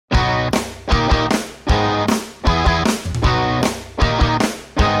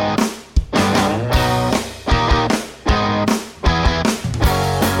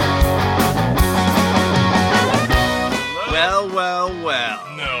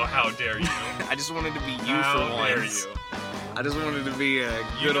Oh, how dare you. I just wanted to be you How for once. dare you. I just wanted to be a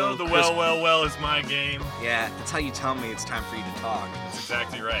You good know old the Chris- well is my game. Yeah, that's how you tell me it's time for you to talk. That's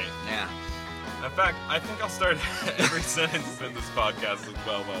exactly right. Yeah. In fact, I think I'll start every sentence in this podcast with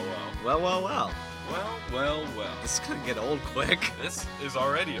well. Well. This is gonna get old quick. This is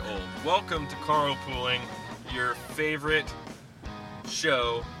already old. Welcome to Carpooling, your favorite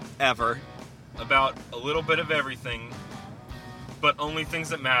show Ever. about a little bit of everything, but only things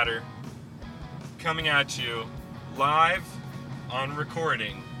that matter. Coming at you live on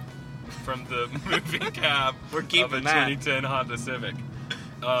recording from the moving cab We're keeping of a that. 2010 Honda Civic.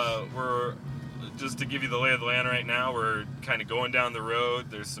 We're just to give you the lay of the land right now. We're kind of going down the road.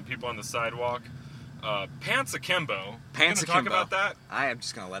 There's some people on the sidewalk. Pants akimbo. Pants Gonna talk akimbo. about that. I'm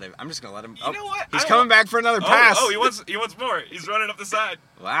just gonna let him. You know what? He's coming back for another pass. Oh, he wants more. He's running up the side.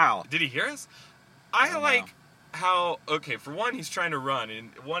 Wow. Did he hear us? I I don't like know. how, okay, for one, he's trying to run,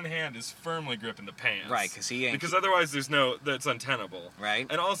 and one hand is firmly gripping the pants. Right, because otherwise that's untenable. Right.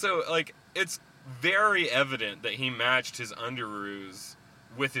 And also, like, it's very evident that he matched his underoos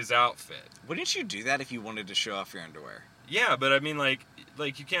with his outfit. Wouldn't you do that if you wanted to show off your underwear? Yeah, but I mean, like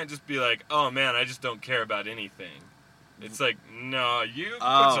you can't just be like, oh man, I just don't care about anything. It's like, no, you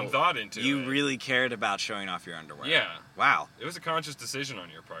put some thought into it. You really cared about showing off your underwear. Yeah. Wow. It was a conscious decision on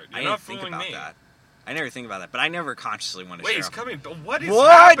your part. You're I not didn't think fooling about me. that. I never think about that, but I never consciously want to Wait, show he's off. coming. But what is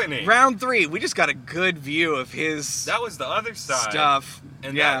What? happening? Round 3. We just got a good view of his That was the other side. stuff.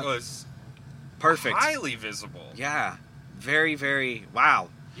 And yeah. that was Perfect. highly visible. Yeah. Very, very... Wow.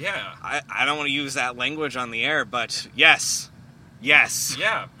 Yeah. I don't want to use that language on the air, but yes. Yes.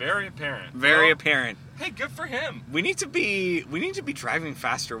 Yeah, very apparent. Very Well, apparent. Hey, good for him. We need to be driving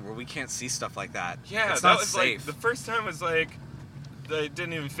faster where we can't see stuff like that. Yeah, it's that not was safe. like, the first time was like, it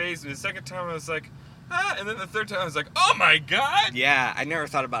didn't even faze me. The second time I was like, and then the third time I was like, oh my god! Yeah, I never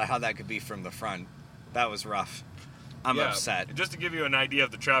thought about how that could be from the front. That was rough. I'm Yeah, upset. Just to give you an idea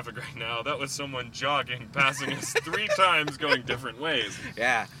of the traffic right now, that was someone jogging, passing us 3 times going different ways.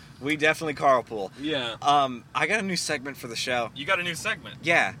 Yeah, we definitely carpool. Yeah. I got a new segment for the show. You got a new segment.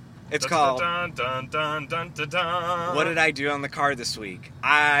 Yeah, it's called Dun, dun, dun, dun, dun, dun. What Did I Do on the Car This Week?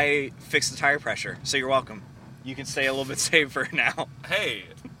 I fixed the tire pressure, so you're welcome. You can stay a little bit safer now. Hey,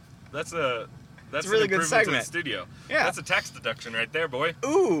 that's a really an good improvement segment. to the studio. Yeah. That's a tax deduction right there, boy.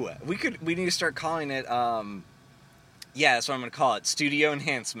 Ooh, we need to start calling it, yeah, that's what I'm going to call it, studio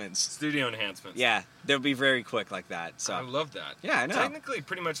enhancements. Studio enhancements. Yeah, they'll be very quick like that, so. I love that. Yeah, I know. Technically,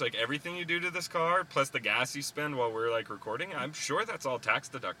 pretty much like everything you do to this car, plus the gas you spend while we're like recording, I'm sure that's all tax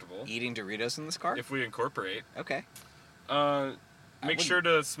deductible. Eating Doritos in this car? If we incorporate. Okay. Make sure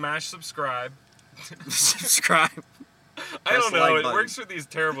to smash subscribe. Subscribe. I don't Press the know. like It button. works for these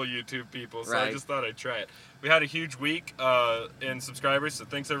terrible YouTube people, so I Right. just thought I'd try it. We had a huge week in subscribers, so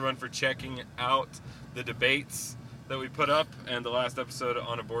thanks everyone for checking out the debates that we put up and the last episode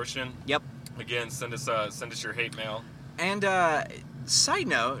on abortion. Yep. Again, send us your hate mail. And, side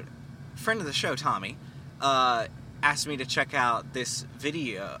note, friend of the show, Tommy, asked me to check out this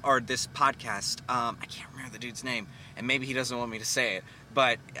video, or this podcast. I can't remember the dude's name, and maybe he doesn't want me to say it,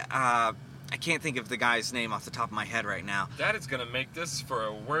 but, I can't think of the guy's name off the top of my head right now. That is going to make this for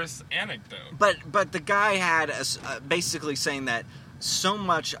a worse anecdote. But the guy had basically saying that so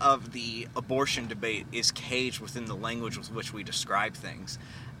much of the abortion debate is caged within the language with which we describe things.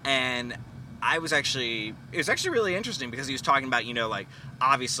 And it was actually really interesting because he was talking about, like,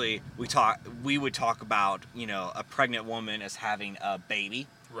 obviously we would talk about, a pregnant woman as having a baby,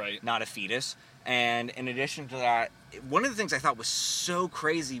 Right. not a fetus. And in addition to that, one of the things I thought was so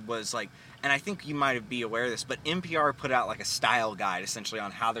crazy was, like, and I think you might be aware of this, but NPR put out like a style guide essentially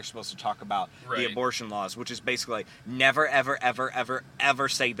on how they're supposed to talk about the Right. abortion laws, which is basically like, never, ever, ever, ever, ever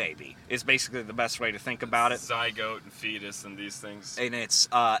say baby is basically the best way to think about it. Zygote and fetus and these things. And it's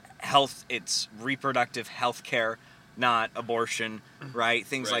it's reproductive health care, not abortion, right?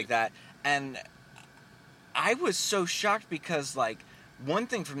 Things Right. like that. And I was so shocked because, like, one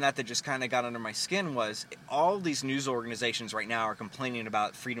thing from that just kind of got under my skin was all these news organizations right now are complaining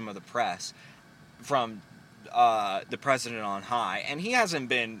about freedom of the press from the president on high, and he hasn't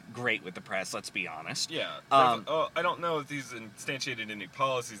been great with the press, let's be honest. Yeah. I don't know if he's instantiated any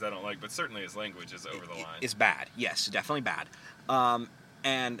policies I don't like, but certainly his language is over the line. It's bad. Yes, definitely bad.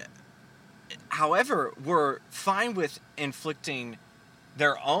 And however, we're fine with inflicting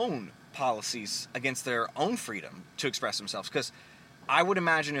their own policies against their own freedom to express themselves, because I would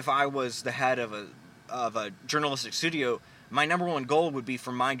imagine if I was the head of a journalistic studio, my number one goal would be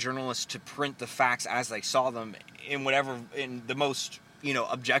for my journalists to print the facts as they saw them in the most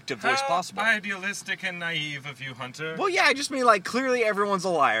objective voice possible. Idealistic and naive of you, Hunter. Well, yeah, I just mean, like, clearly everyone's a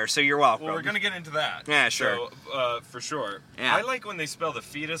liar, so you're welcome. Well, we're going to get into that. Yeah, sure. So, for sure. Yeah. I like when they spell the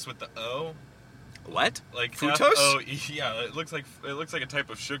fetus with the O. What? Like fructose? F-O-E, yeah, it looks like a type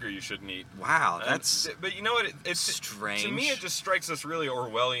of sugar you shouldn't eat. Wow, that's. But you know what? It's strange. To me, it just strikes this really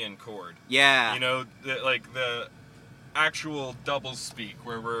Orwellian chord. Yeah. The actual double speak,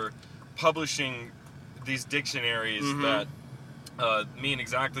 where we're publishing these dictionaries that mean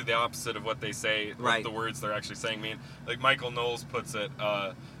exactly the opposite of what they say, what the words they're actually saying mean. Like Michael Knowles puts it,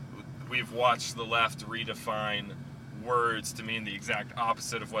 we've watched the left redefine words to mean the exact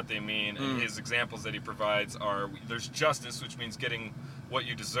opposite of what they mean, and his examples that he provides are, there's justice, which means getting what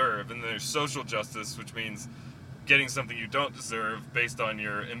you deserve, and there's social justice, which means getting something you don't deserve based on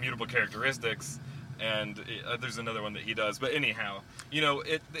your immutable characteristics, and there's another one that he does. But anyhow,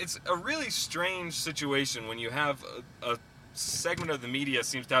 it's a really strange situation when you have a segment of the media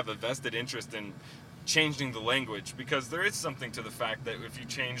seems to have a vested interest in changing the language, because there is something to the fact that if you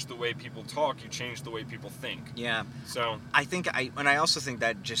change the way people talk, you change the way people think. Yeah. So I also think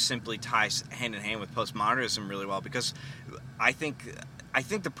that just simply ties hand in hand with postmodernism really well, because I think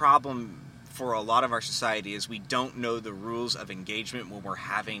the problem for a lot of our society is we don't know the rules of engagement when we're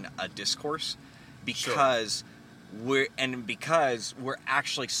having a discourse, because we're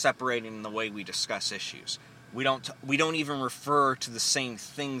actually separating the way we discuss issues. We don't even refer to the same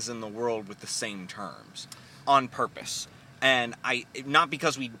things in the world with the same terms on purpose. And not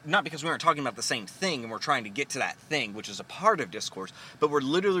because we aren't talking about the same thing and we're trying to get to that thing, which is a part of discourse, but we're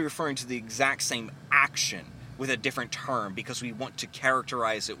literally referring to the exact same action with a different term because we want to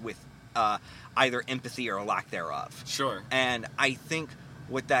characterize it with either empathy or a lack thereof. Sure. And I think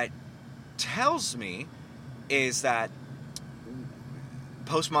what that tells me is that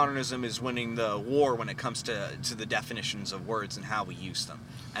postmodernism is winning the war when it comes to the definitions of words and how we use them,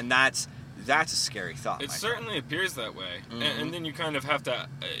 and that's a scary thought. It certainly appears that way, and then you kind of have to,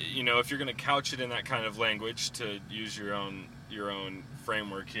 if you're going to couch it in that kind of language, to use your own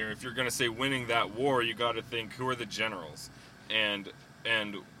framework here. If you're going to say winning that war, you got to think, who are the generals, and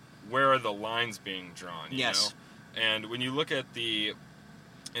where are the lines being drawn? You know? And when you look at the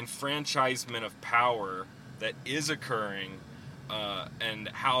enfranchisement of power that is occurring. And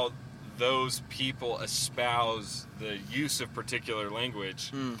how those people espouse the use of particular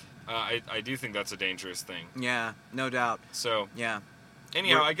language, I do think that's a dangerous thing. Yeah, no doubt. So, yeah.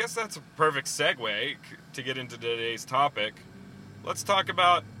 Anyhow, I guess that's a perfect segue to get into today's topic. Let's talk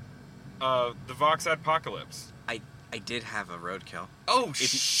about the Vox Apocalypse. I did have a roadkill. Oh,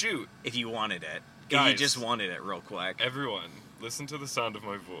 shoot! If you wanted it. Guys, if you just wanted it real quick. Everyone, listen to the sound of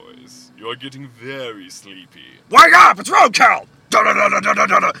my voice. You're getting very sleepy. Wake up! It's roadkill!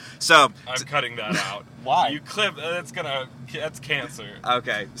 Da-da-da-da-da-da-da. So I'm cutting that out. Why? You clip. That's cancer.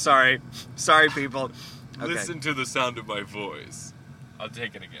 Okay. Sorry, people. Okay. Listen to the sound of my voice. I'll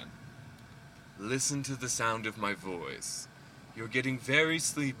take it again. Listen to the sound of my voice. You're getting very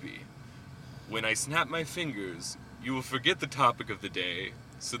sleepy. When I snap my fingers, you will forget the topic of the day,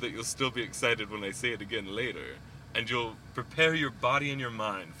 so that you'll still be excited when I say it again later, and you'll prepare your body and your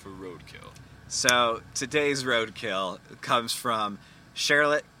mind for roadkill. So today's roadkill comes from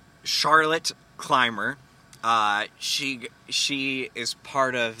Charlotte Clymer. She is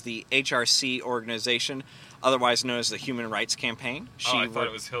part of the HRC organization, otherwise known as the Human Rights Campaign. I thought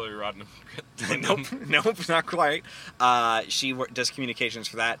it was Hillary Rodham. Nope, not quite. She does communications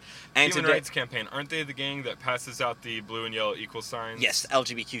for that. And Human Rights Campaign, aren't they the gang that passes out the blue and yellow equal signs? Yes,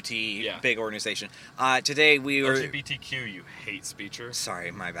 LGBTQ, big organization. Today we were... LGBTQ, you hate speecher.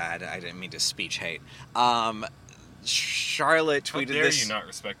 Sorry, my bad. I didn't mean to speech hate. Charlotte tweeted this... How dare you not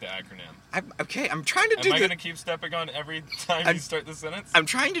respect the acronym? I'm trying to do Am I going to keep stepping on every time you start the sentence? I'm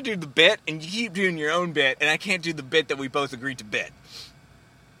trying to do the bit, and you keep doing your own bit, and I can't do the bit that we both agreed to bit.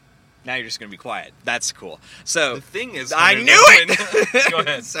 Now you're just going to be quiet. That's cool. So the thing is... I knew it! Go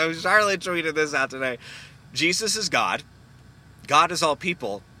ahead. So Charlotte tweeted this out today. Jesus is God. God is all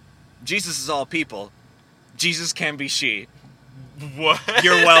people. Jesus is all people. Jesus can be she. What?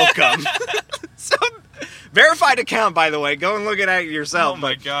 You're welcome. So... verified account, by the way. Go and look at it yourself. Oh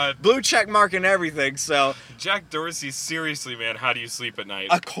my god. Blue check mark and everything, so... Jack Dorsey, seriously, man, how do you sleep at night?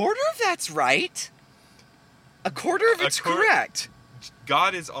 A quarter of that's right. A quarter of it's correct.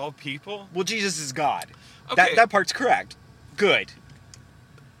 God is all people? Well, Jesus is God. Okay. That part's correct. Good.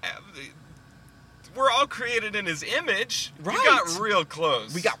 We're all created in his image. Right. We got real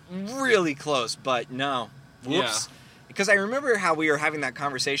close. We got really close, but no. Whoops. Because I remember how we were having that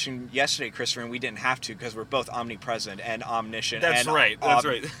conversation yesterday, Christopher, and we didn't have to because we're both omnipresent and omniscient. That's and right. That's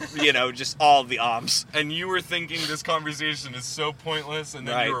right. Just all the oms. And you were thinking this conversation is so pointless, and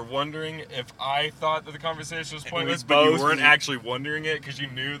then Right. you were wondering if I thought that the conversation was pointless, we but you both- weren't actually wondering it because you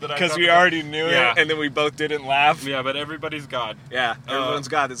knew that I Because thought we that- already knew Yeah. it, and then we both didn't laugh. Yeah, but everybody's God. Yeah, everyone's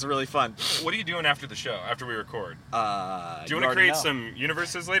got it. It's really fun. What are you doing after the show, after we record? Do Do you want to create some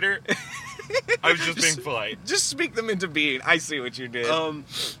universes later? I was just being polite. Just speak them into being. I see what you did. No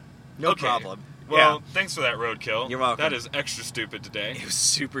okay. problem. Well, thanks for that roadkill. You're welcome. That is extra stupid today. It was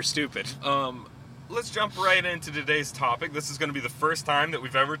super stupid. Let's jump right into today's topic. This is going to be the first time that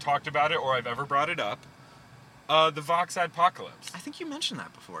we've ever talked about it or I've ever brought it up. The Vox Apocalypse. I think you mentioned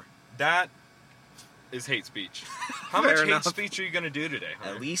that before. That is hate speech. How Fair much enough. hate speech are you going to do today,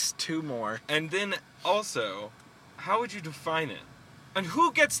 Hunter? At least 2 more. And then also, how would you define it? And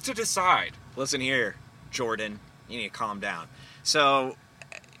who gets to decide? Listen here, Jordan. You need to calm down. So,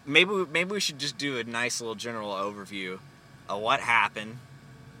 maybe we should just do a nice little general overview of what happened,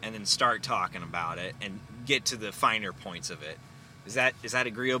 and then start talking about it and get to the finer points of it. Is that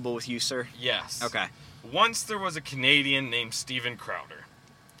agreeable with you, sir? Yes. Okay. Once there was a Canadian named Steven Crowder.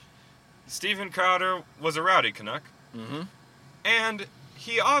 Steven Crowder was a rowdy Canuck. Mm-hmm. And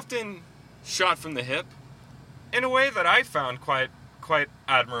he often shot from the hip in a way that I found quite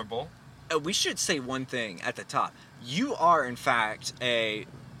admirable. We should say one thing at the top. You are, in fact, a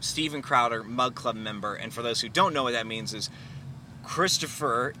Steven Crowder Mug Club member, and for those who don't know what that means is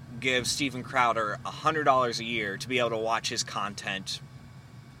Christopher gives Steven Crowder $100 a year to be able to watch his content.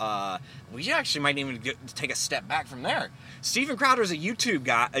 We actually might even take a step back from there. Steven Crowder is a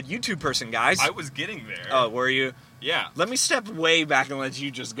YouTube person, guys. I was getting there. Oh, were you? Yeah. Let me step way back and let you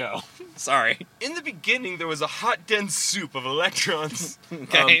just go. Sorry. In the beginning, there was a hot, dense soup of electrons.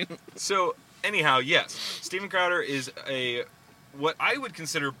 Okay. So, anyhow, yes. Steven Crowder is what I would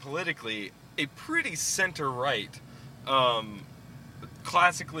consider politically a pretty center-right,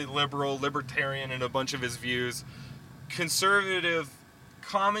 classically liberal, libertarian in a bunch of his views. Conservative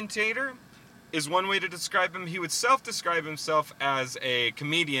commentator is one way to describe him. He would self-describe himself as a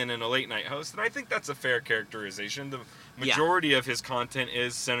comedian and a late-night host, and I think that's a fair characterization. The majority of his content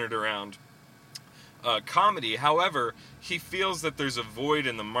is centered around comedy. However, he feels that there's a void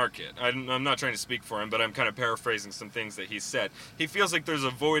in the market. I'm not trying to speak for him, but I'm kind of paraphrasing some things that he said. He feels like there's a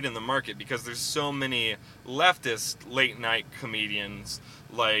void in the market because there's so many leftist late-night comedians,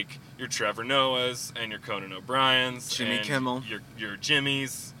 like your Trevor Noahs and your Conan O'Briens, Jimmy and Kimmel, your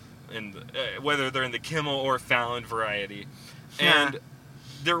Jimmys, and whether they're in the Kimmel or Fallon variety. Yeah. And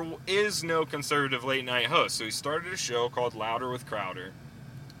there is no conservative late-night host, so he started a show called Louder with Crowder.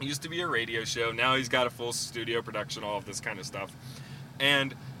 It used to be a radio show. Now he's got a full studio production, all of this kind of stuff.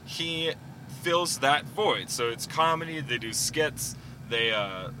 And he fills that void. So it's comedy, they do skits, they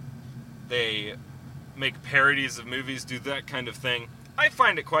make parodies of movies, do that kind of thing. I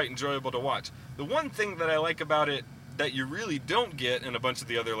find it quite enjoyable to watch. The one thing that I like about it that you really don't get in a bunch of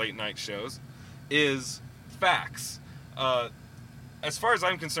the other late night shows is facts. As far as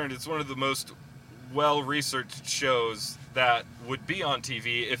I'm concerned, it's one of the most well-researched shows that would be on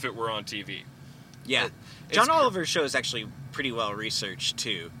TV if it were on TV. Yeah. John Oliver's show is actually pretty well researched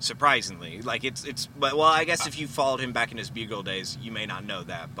too, surprisingly. Like well, I guess if you followed him back in his Bugle days, you may not know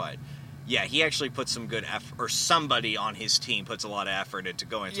that, but yeah, he actually puts some good effort, or somebody on his team puts a lot of effort into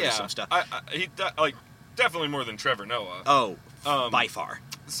going through some stuff. He definitely more than Trevor Noah. Oh, by far.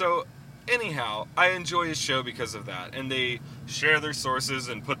 So, anyhow, I enjoy his show because of that, and they share their sources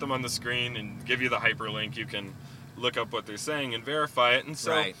and put them on the screen and give you the hyperlink. You can look up what they're saying and verify it, and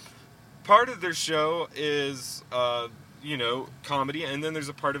so part of their show is, comedy, and then there's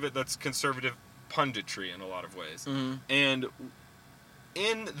a part of it that's conservative punditry in a lot of ways. Mm-hmm. And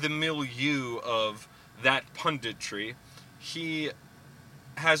in the milieu of that punditry, he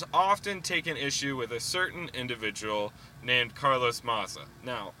has often taken issue with a certain individual named Carlos Maza.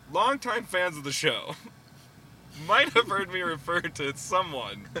 Now, longtime fans of the show might have heard me refer to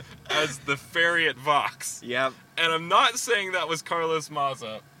someone as the fairy at Vox. Yep. And I'm not saying that was Carlos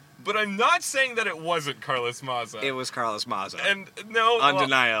Maza, but I'm not saying that it wasn't Carlos Maza. It was Carlos Maza. And no,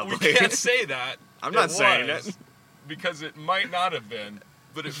 undeniably. we can't say that. I'm not saying it. Because it might not have been,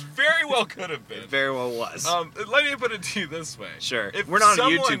 but it very well could have been. It very well was. Let me put it to you this way. Sure. If we're not on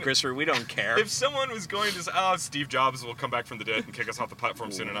someone- YouTube, Christopher. We don't care. If someone was going to say, Steve Jobs will come back from the dead and kick us off the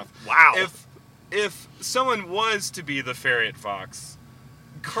platform soon enough. Wow. If someone was to be the fairy at Fox,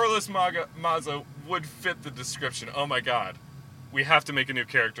 Carlos Maza would fit the description. Oh my god. We have to make a new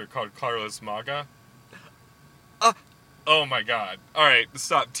character called Carlos Maga. Oh my God! All right,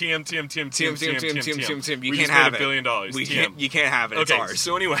 stop. TM. TM. You We can't just have made $1 billion. You can't have it. It's Okay, ours.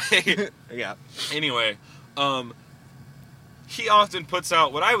 so anyway, Yeah. anyway, he often puts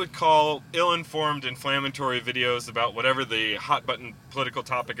out what I would call ill-informed, inflammatory videos about whatever the hot-button political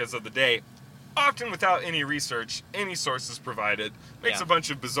topic is of the day, often without any research, any sources provided, makes Yeah. a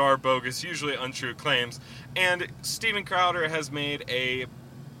bunch of bizarre, bogus, usually untrue claims, and Steven Crowder has made an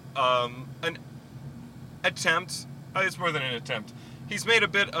attempt. It's more than an attempt. He's made a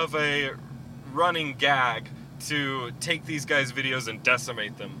bit of a running gag to take these guys' videos and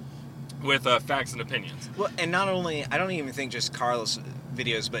decimate them with facts and opinions. Well, and not only, I don't even think just Carlos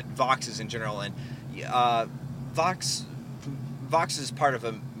videos, but Vox's in general. And Vox is part of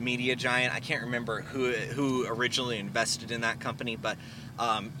a media giant. I can't remember who originally invested in that company, but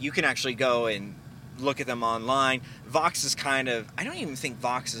you can actually go and look at them online. Vox is kind of, I don't even think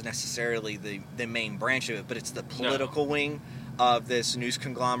Vox is necessarily the main branch of it, but it's the political wing of this news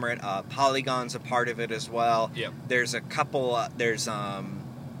conglomerate. Polygon's a part of it as well. Yep. There's a couple,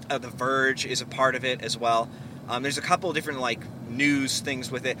 The Verge is a part of it as well. There's a couple of different news things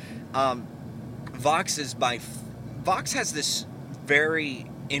with it. Vox has this very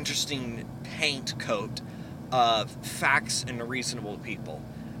interesting paint coat of facts and reasonable people,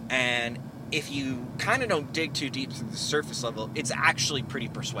 and if you kind of don't dig too deep to the surface level, it's actually pretty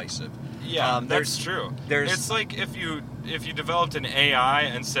persuasive. Yeah, that's true. It's like if you developed an AI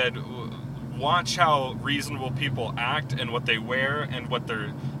and said, watch how reasonable people act and what they wear and what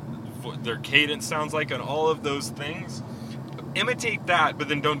their cadence sounds like and all of those things, imitate that, but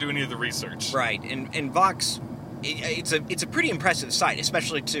then don't do any of the research. Right, and Vox, it's a pretty impressive site,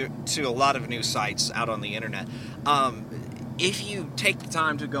 especially to a lot of news sites out on the internet. If you take the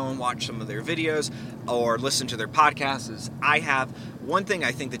time to go and watch some of their videos or listen to their podcasts, as I have, one thing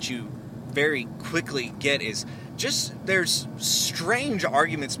I think that you very quickly get is just there's strange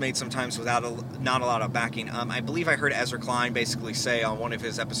arguments made sometimes without not a lot of backing. I believe I heard Ezra Klein basically say on one of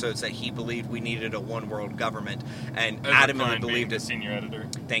his episodes that he believed we needed a one-world government, and Ezra adamantly Klein believed being it. the senior editor.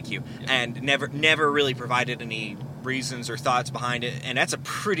 Thank you. Yeah. And never really provided any reasons or thoughts behind it, and that's a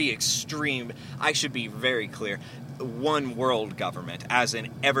pretty extreme. I should be very clear. One world government, as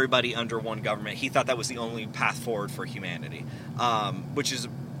in everybody under one government. He thought that was the only path forward for humanity, which is a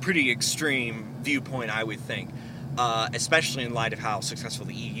pretty extreme viewpoint, I would think, especially in light of how successful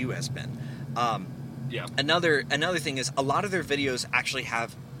the EU has been. Yeah. Another thing is a lot of their videos actually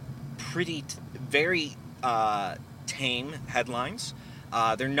have very tame headlines.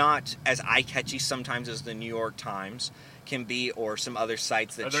 They're not as eye-catchy sometimes as the New York Times can be, or some other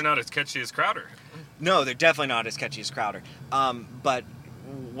sites that... They're not as catchy as Crowder. No, they're definitely not as catchy as Crowder. But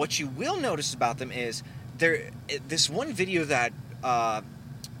what you will notice about them is this one video that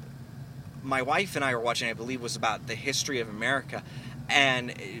my wife and I were watching, I believe, was about the history of America,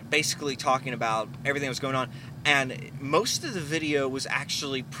 and basically talking about everything that was going on. And most of the video was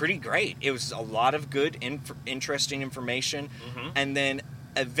actually pretty great. It was a lot of good, interesting information. Mm-hmm. And then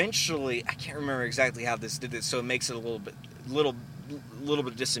eventually, I can't remember exactly how this did this, so it makes it a little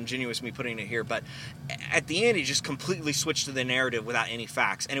bit disingenuous me putting it here, but at the end it just completely switched to the narrative without any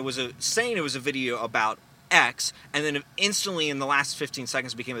facts, and it was saying it was a video about X, and then instantly in the last 15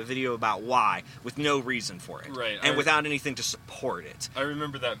 seconds became a video about Y with no reason for it, right? And without anything to support it. I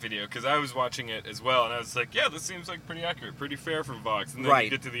remember that video because I was watching it as well, and I was like, yeah, this seems like pretty accurate, pretty fair from Vox. And then Right.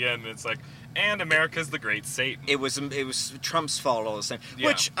 you get to the end and it's like, and America's the great Satan. It was Trump's fault all the time,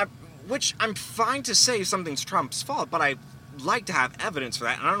 Yeah. which I'm fine to say something's Trump's fault, but I like to have evidence for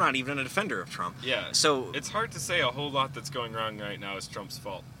that, and I'm not even a defender of Trump. Yeah. So it's hard to say a whole lot that's going wrong right now is Trump's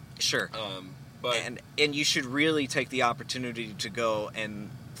fault. sure. But And you should really take the opportunity to go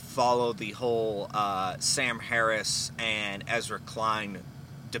and follow the whole Sam Harris and Ezra Klein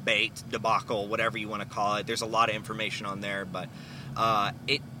debacle, whatever you want to call it. There's a lot of information on there, but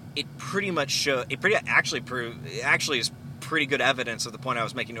it pretty much actually is pretty good evidence of the point I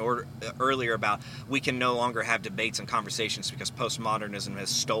was making earlier about we can no longer have debates and conversations because postmodernism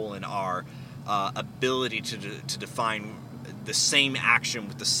has stolen our ability to define the same action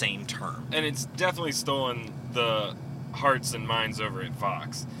with the same term. and it's definitely stolen the hearts and minds over at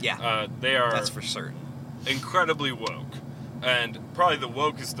Vox. Yeah. They are That's for certain. incredibly woke, and probably the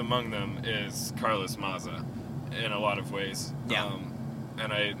wokest among them is Carlos Maza in a lot of ways. Yeah.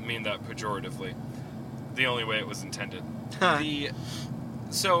 And I mean that pejoratively. The only way it was intended.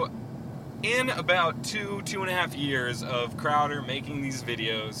 So, in about 2.5 years of Crowder making these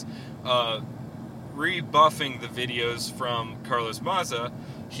videos, rebuffing the videos from Carlos Maza,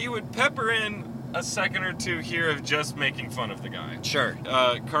 he would pepper in a second or two here of just making fun of the guy. Sure.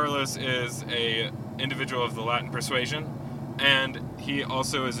 Carlos is a individual of the Latin persuasion, and he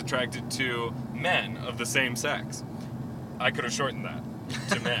also is attracted to men of the same sex. I could have shortened that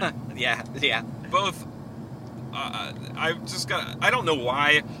to men. Yeah. Both. I don't know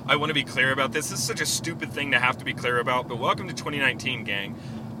why I want to be clear about this. This is such a stupid thing to have to be clear about, but welcome to 2019, gang.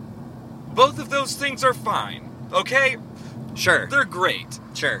 Both of those things are fine, okay? Sure. They're great.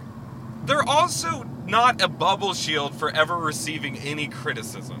 Sure. They're also not a bubble shield for ever receiving any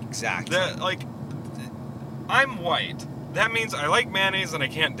criticism. Exactly. I'm white. That means I like mayonnaise and I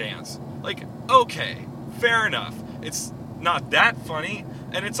can't dance. Like, okay, fair enough. It's not that funny,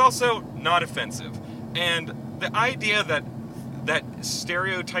 and it's also not offensive. And the idea that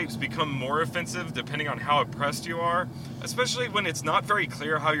stereotypes become more offensive depending on how oppressed you are, especially when it's not very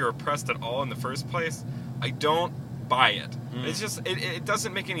clear how you're oppressed at all in the first place, I don't buy it. It's just, it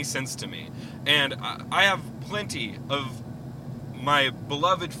doesn't make any sense to me. And I have plenty of my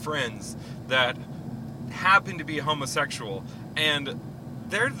beloved friends that happen to be homosexual, and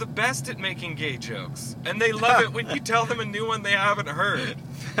they're the best at making gay jokes. And they love it when you tell them a new one they haven't heard.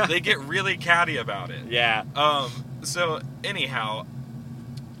 They get really catty about it. Yeah. So, anyhow,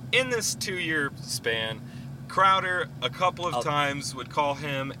 in this 2-year span, Crowder a couple of times would call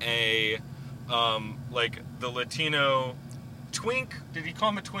him the Latino twink. Did he call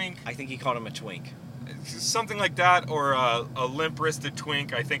him a twink? I think he called him a twink. Something like that, or a limp-wristed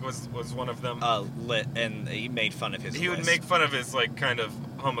twink, I think was one of them. And he made fun of his He lisp. would make fun of his, kind of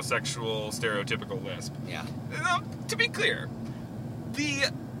homosexual, stereotypical lisp. Yeah. Now, to be clear, the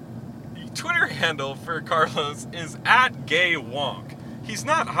Twitter handle for Carlos is @gaywonk. He's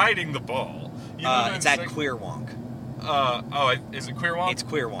not hiding the ball. You know it's @queerwonk. Is it queer wonk? It's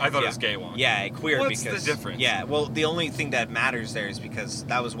queer wonk. I thought it was gay wonk. Yeah, queer. What's because the difference? Yeah, well, the only thing that matters there is because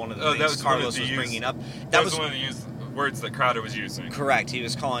that was one of the that things was Carlos was bringing up. That was one of the words that Crowder was using. Correct. He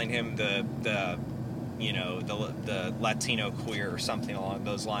was calling him the Latino queer or something along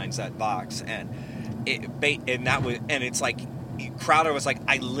those lines at Vox, and it's like Crowder was like,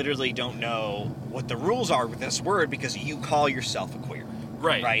 I literally don't know what the rules are with this word because you call yourself a queer.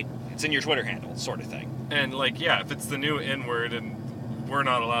 Right. It's in your Twitter handle, sort of thing. And if it's the new N-word and we're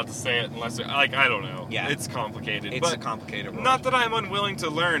not allowed to say it unless I don't know. Yeah. It's complicated. It's a complicated word. Not that I'm unwilling to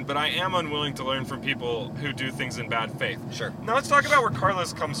learn, but I am unwilling to learn from people who do things in bad faith. Sure. Now let's talk about where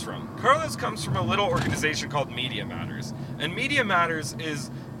Carlos comes from. Carlos comes from a little organization called Media Matters. And Media Matters is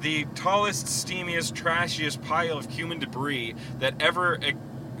the tallest, steamiest, trashiest pile of human debris that ever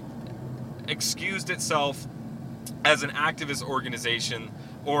excused itself as an activist organization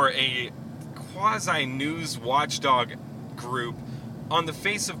or a quasi-news watchdog group on the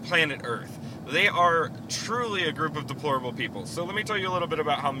face of planet Earth. They are truly a group of deplorable people. So let me tell you a little bit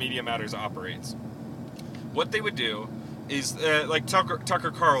about how Media Matters operates. What they would do is,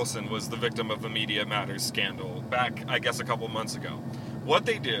 Tucker Carlson was the victim of a Media Matters scandal back, I guess, a couple months ago. What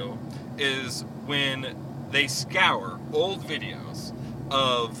they do is when they scour old videos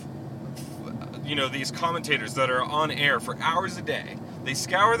of, these commentators that are on air for hours a day, they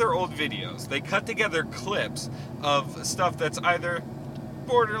scour their old videos, they cut together clips of stuff that's either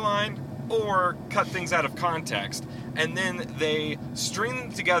borderline or cut things out of context, and then they string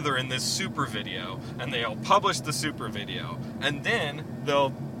them together in this super video, and they'll publish the super video, and then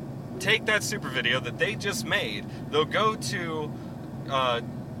they'll take that super video that they just made, they'll go to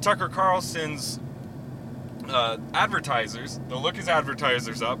Tucker Carlson's advertisers, they'll look his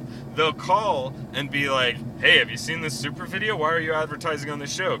advertisers up, they'll call and be like, hey, have you seen this super video? Why are you advertising on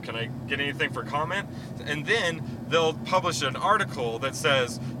this show? Can I get anything for comment? And then they'll publish an article that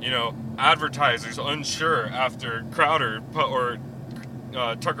says, advertisers unsure after Crowder or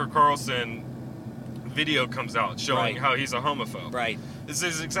Tucker Carlson video comes out showing how he's a homophobe. Right. This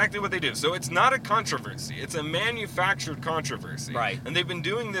is exactly what they do. So it's not a controversy. It's a manufactured controversy. Right. And they've been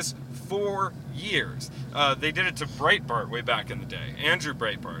doing this for years. They did it to Breitbart way back in the day. Andrew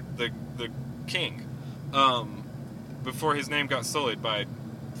Breitbart, the king, before his name got sullied by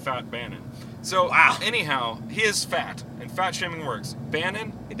Fat Bannon. So, anyhow, he is fat, and fat shaming works.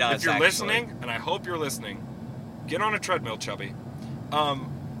 Bannon, it does, if you're listening, and I hope you're listening, get on a treadmill, chubby.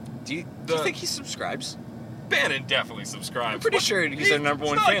 Do you think he subscribes? Bannon definitely subscribes. I'm pretty sure he's their number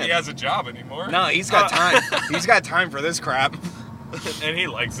one fan. Like he has a job anymore. No, he's got time. He's got time for this crap. And he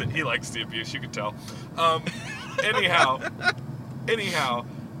likes it. He likes the abuse, you can tell. Anyhow.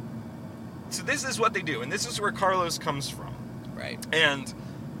 So this is what they do, and this is where Carlos comes from. Right. And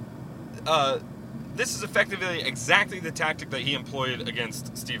this is effectively exactly the tactic that he employed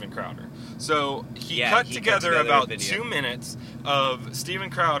against Steven Crowder. So he cut together about 2 minutes of Steven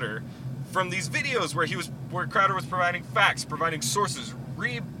Crowder from these videos where Crowder was providing facts, providing sources,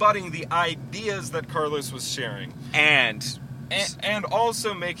 rebutting the ideas that Carlos was sharing. And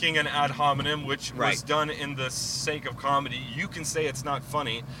also making an ad hominem, which was done in the sake of comedy. You can say it's not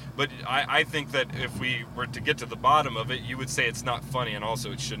funny, but I think that if we were to get to the bottom of it, you would say it's not funny, and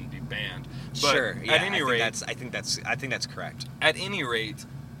also it shouldn't be banned. But sure. Yeah, at any rate, I think that's correct. At any rate,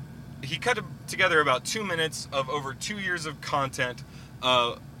 he cut together about 2 minutes of over 2 years of content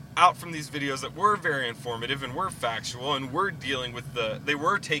out from these videos that were very informative and were factual and were dealing with they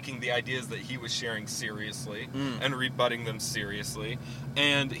were taking the ideas that he was sharing seriously and rebutting them seriously.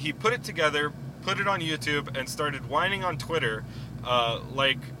 And he put it together, put it on YouTube, and started whining on Twitter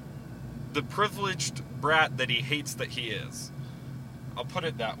like the privileged brat that he hates that he is. I'll put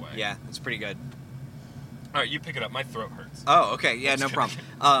it that way. Yeah, it's pretty good. All right, you pick it up. My throat hurts. Oh, okay. Yeah, no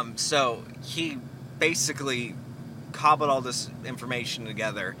problem. So he basically cobbled all this information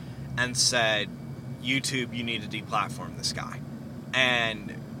together and said, YouTube, you need to deplatform this guy.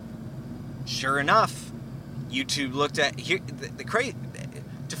 And sure enough, YouTube looked at...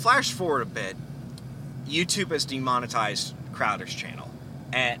 To flash forward a bit, YouTube has demonetized Crowder's channel,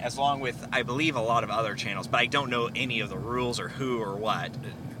 and as long with, I believe, a lot of other channels, but I don't know any of the rules or who or what.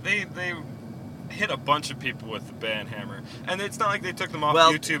 They hit a bunch of people with the ban hammer, and it's not like they took them off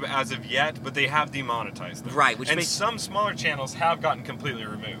YouTube as of yet, but they have demonetized them. Right, some smaller channels have gotten completely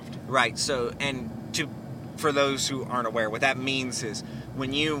removed. Right. So, for those who aren't aware, what that means is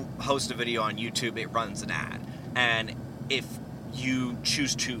when you host a video on YouTube, it runs an ad, and if you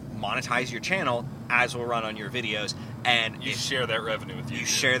choose to monetize your channel, ads will run on your videos, and you share that revenue with YouTube. You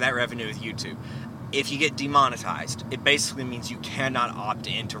share that revenue with YouTube. If you get demonetized, it basically means you cannot opt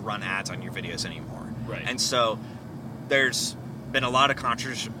in to run ads on your videos anymore. Right. And so there's been a lot of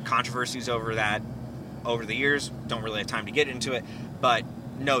controversies over that over the years. Don't really have time to get into it, but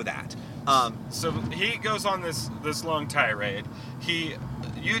know that. So he goes on this long tirade.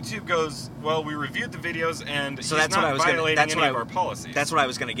 YouTube goes, well, we reviewed the videos, and so he's not violating any of our policies. That's what I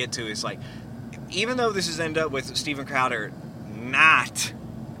was going to get to, is like, even though this has ended up with Steven Crowder not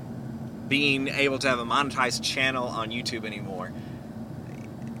being able to have a monetized channel on YouTube anymore,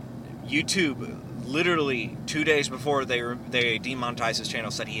 YouTube literally 2 days before they demonetized his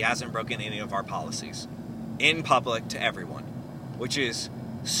channel said he hasn't broken any of our policies in public to everyone, which is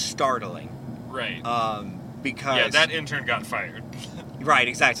startling. Right. Because that intern got fired. Right,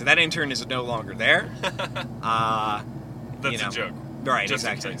 exactly. That intern is no longer there. That's a joke. Right, just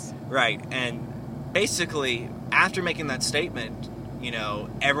exactly. Right, and basically, after making that statement,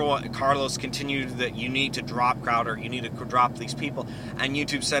 Carlos continued that you need to drop Crowder, you need to drop these people, and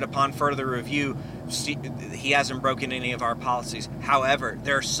YouTube said upon further review, he hasn't broken any of our policies. However,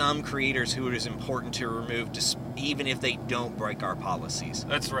 there are some creators who it is important to remove, even if they don't break our policies.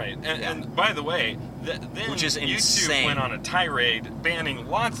 That's right. And by the way, then which is YouTube insane. Went on a tirade banning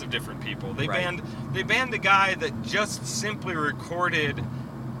lots of different people. They banned the guy that just simply recorded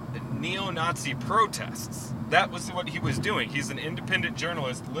neo-Nazi protests. That was what he was doing. He's an independent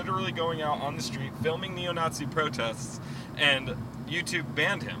journalist, literally going out on the street, filming neo-Nazi protests, and YouTube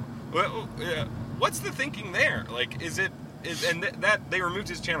banned him. Well, what's the thinking there? Like, that they removed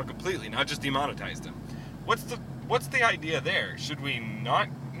his channel completely, not just demonetized him. What's the idea there? Should we not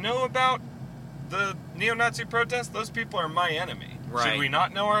know about the neo-Nazi protests? Those people are my enemy. Right. Should we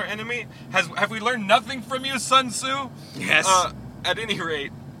not know our enemy? Have we learned nothing from you, Sun Tzu? Yes. At any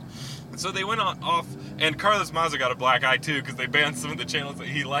rate, so they went off, and Carlos Maza got a black eye too because they banned some of the channels that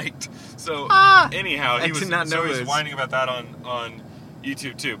he liked. So anyhow, he was whining about that on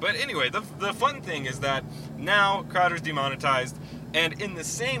YouTube too. But anyway, the fun thing is that now Crowder's demonetized, and in the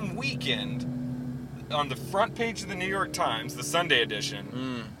same weekend, on the front page of the New York Times, the Sunday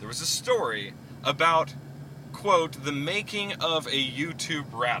edition, there was a story about, quote, the making of a YouTube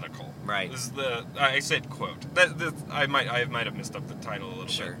radical. Right. This is I said quote. I might have messed up the title a little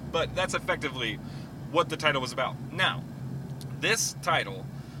bit. But that's effectively what the title was about. Now, this title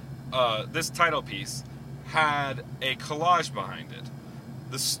piece had a collage behind it.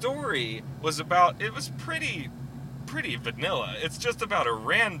 The story was pretty vanilla. It's just about a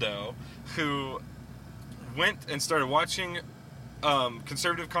rando who went and started watching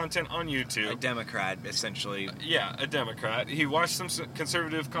conservative content on YouTube. A Democrat, essentially. Yeah, a Democrat. He watched some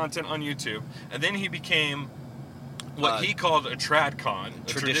conservative content on YouTube, and then he became what he called a tradcon,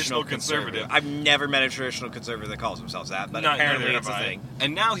 a traditional conservative. I've never met a traditional conservative that calls themselves that, but apparently it's a thing.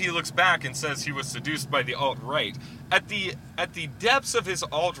 And now he looks back and says he was seduced by the alt-right. At the depths of his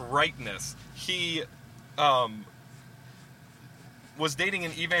alt-rightness, he was dating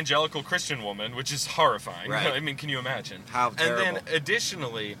an evangelical Christian woman, which is horrifying. Right. I mean, can you imagine? How terrible. And then,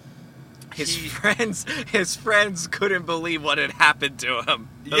 additionally, His friends couldn't believe what had happened to him.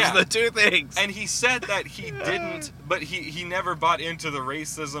 Those are the two things. And he said that he didn't, but he never bought into the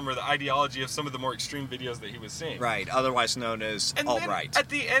racism or the ideology of some of the more extreme videos that he was seeing. Right, otherwise known as alt-right. At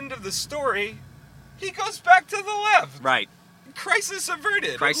the end of the story, he goes back to the left. Right. Crisis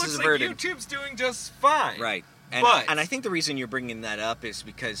averted. Crisis averted. Like YouTube's doing just fine. Right. And I think the reason you're bringing that up is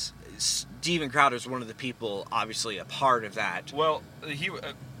because Steven Crowder's one of the people, obviously, a part of that. Well, he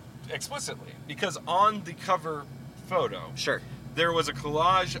explicitly, because on the cover photo, sure, there was a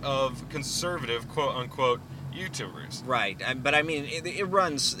collage of conservative, quote unquote, YouTubers. Right, but I mean, it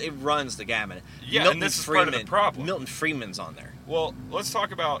runs the gamut. Yeah, Milton and this Freeman, is part of the problem. Milton Freeman's on there. Well, let's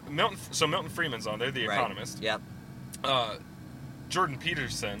talk about Milton. So Milton Freeman's on there, the economist. Yep. Jordan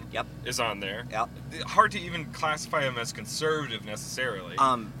Peterson. Yep. Is on there. Yep. Hard to even classify him as conservative necessarily.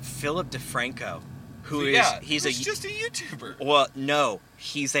 Philip DeFranco, he's just a YouTuber. Well, no,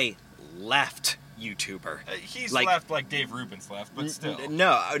 he's a left YouTuber. He's left like Dave Rubin's left, but still.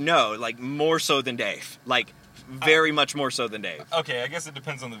 No, like more so than Dave. Like very much more so than Dave. Okay, I guess it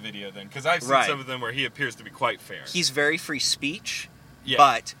depends on the video then, because I've seen some of them where he appears to be quite fair. He's very free speech. Yeah.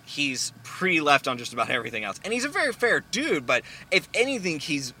 But he's pretty left on just about everything else, and he's a very fair dude. But if anything,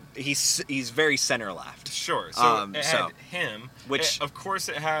 he's very center left. Sure. So it had him, which of course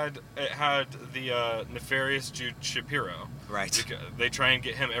it had the nefarious Jude Shapiro. Right. Because they try and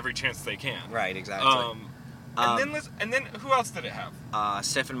get him every chance they can. Right. Exactly. And then who else did it have?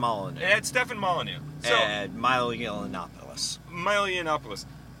 Stefan Molyneux. It had Stefan Molyneux. And Milo Yiannopoulos.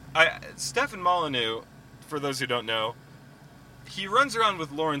 Stefan Molyneux, for those who don't know, he runs around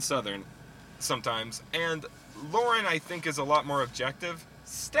with Lauren Southern sometimes, and Lauren, I think, is a lot more objective.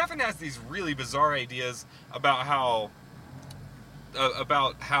 Stefan has these really bizarre ideas about how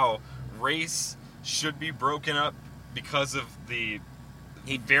race should be broken up because of the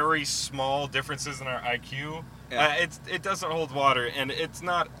very small differences in our IQ. Yeah. It doesn't hold water, and it's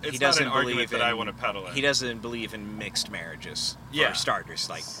not an argument that I want to peddle in. He doesn't believe in mixed marriages, for starters.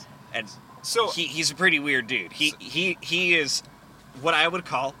 And so he's a pretty weird dude. He is what I would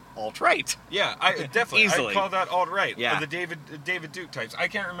call alt-right. Yeah, I definitely Easily. I'd call that alt-right. Yeah. The David Duke types. I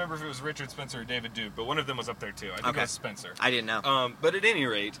can't remember if it was Richard Spencer or David Duke, but one of them was up there too. I think it was Spencer. I didn't know. But at any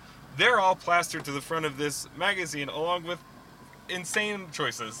rate, they're all plastered to the front of this magazine along with insane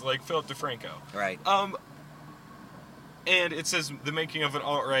choices like Philip DeFranco. Right. And it says the making of an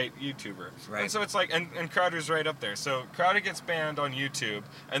alt-right YouTuber. Right. And so it's like, and Crowder's right up there. So Crowder gets banned on YouTube,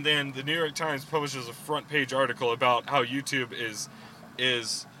 and then the New York Times publishes a front page article about how YouTube is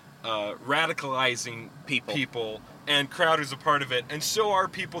radicalizing people, and Crowder's a part of it, and so are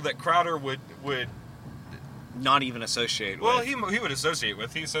people that Crowder would not even associate with. Well, he would associate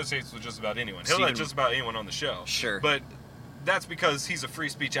with. He associates with just about anyone. He'll let just about anyone on the show. Sure. But that's because he's a free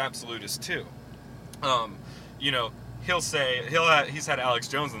speech absolutist too. He'll say he's had Alex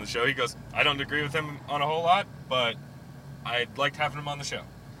Jones on the show. He goes, I don't agree with him on a whole lot, but I'd like having him on the show.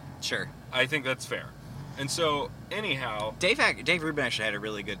 Sure. I think that's fair. And so, anyhow... Dave Rubin actually had a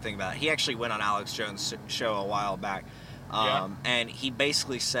really good thing about it. He actually went on Alex Jones' show a while back, and he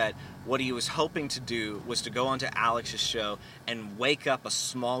basically said what he was hoping to do was to go onto Alex's show and wake up a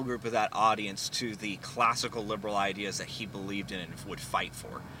small group of that audience to the classical liberal ideas that he believed in and would fight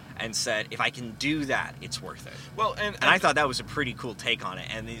for. And said, if I can do that, it's worth it. Well, and I thought that was a pretty cool take on it.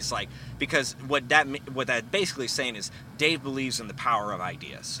 And he's like, because what that basically is saying is Dave believes in the power of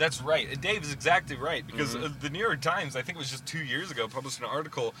ideas. That's right. And Dave is exactly right. Because the New York Times, I think it was just 2 years ago, published an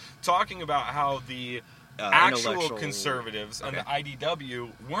article talking about how the actual conservatives and the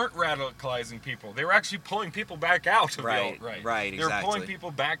IDW weren't radicalizing people. They were actually pulling people back out of the alt-right. Right, exactly. They were pulling people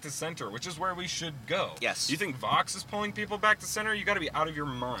back to center, which is where we should go. Yes. You think Vox is pulling people back to center? You got to be out of your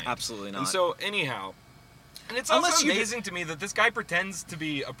mind. Absolutely not. And so, anyhow... And it's also amazing to me that this guy pretends to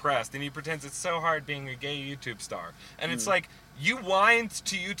be oppressed, and he pretends it's so hard being a gay YouTube star. And it's like, you whined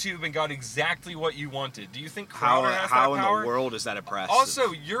to YouTube and got exactly what you wanted. Do you think Crowder has that power? How in the world is that oppressive?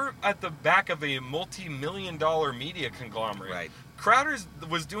 Also, you're at the back of a multi-million-dollar media conglomerate. Right. Crowder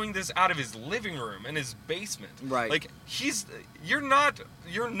was doing this out of his living room in his basement. Right. Like, you're not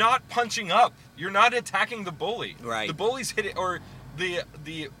punching up. You're not attacking the bully. Right. The bully's hitting, or the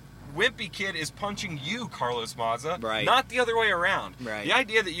wimpy kid is punching you, Carlos Maza, not the other way around. Right. The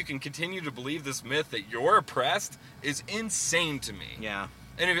idea that you can continue to believe this myth that you're oppressed is insane to me. Yeah.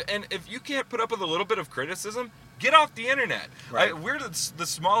 And if you can't put up with a little bit of criticism, get off the internet. Right. We're the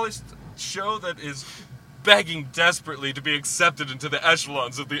smallest show that is begging desperately to be accepted into the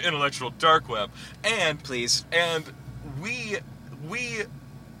echelons of the intellectual dark web. And please. And we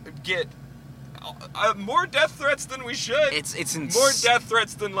get more death threats than we should. It's more death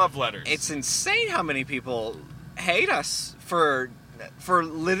threats than love letters. It's insane how many people hate us for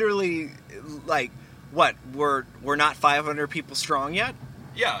literally, like, what, we're not 500 people strong yet?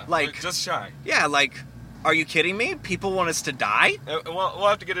 Yeah, like, just shy. Yeah, like, are you kidding me? People want us to die? We'll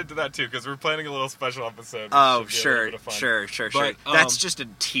have to get into that too, because we're planning a little special episode. Oh, sure. But, that's just a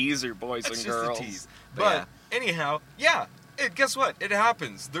teaser, boys and girls. Just a tease. But anyhow, yeah. Guess what? It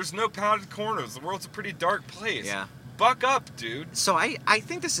happens. There's no padded corners. The world's a pretty dark place. Yeah. Buck up, dude. So I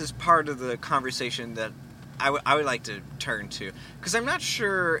think this is part of the conversation that I would like to turn to, because I'm not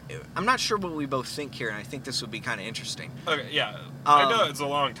sure what we both think here, and I think this would be kind of interesting. Okay, yeah. I know it's a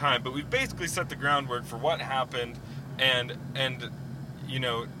long time, but we've basically set the groundwork for what happened, and you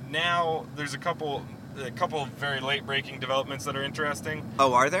know, now there's a couple of very late breaking developments that are interesting.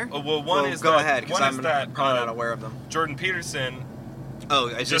 Oh, are there? One is go that, ahead, because I'm probably not aware of them. Jordan Peterson.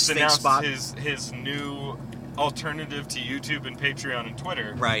 Just announced Spot? his new alternative to YouTube and Patreon and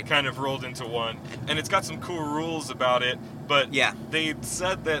Twitter. Right. Kind of rolled into one, and it's got some cool rules about it. But yeah, they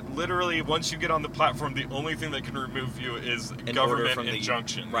said that literally once you get on the platform, the only thing that can remove you is government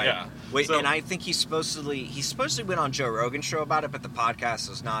injunction. Right. Yeah. Wait, and I think he supposedly went on Joe Rogan's show about it, but the podcast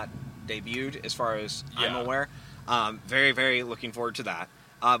is not debuted as far as I'm aware. Very, very looking forward to that.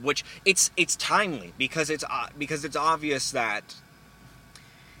 Which it's timely because it's obvious that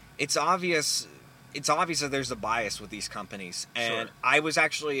there's a bias with these companies, and sure. I was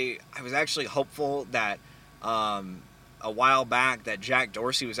actually hopeful that a while back that Jack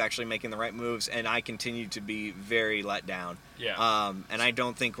Dorsey was actually making the right moves, and I continue to be very let down. Yeah. And I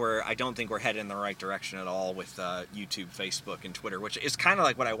don't think we're headed in the right direction at all with YouTube, Facebook, and Twitter, which is kind of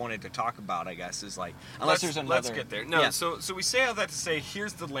like what I wanted to talk about. I guess is like let's get there. No, so we say all that to say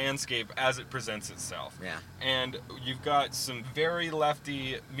here's the landscape as it presents itself. Yeah. And you've got some very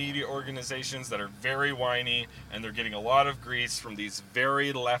lefty media organizations that are very whiny, and they're getting a lot of grease from these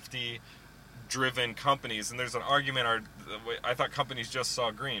very lefty driven companies, and there's an argument I thought companies just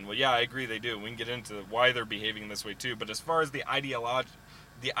saw green. Well, yeah, I agree they do. We can get into why they're behaving this way too, but as far as the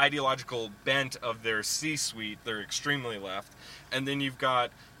ideological bent of their C-suite, they're extremely left. And then you've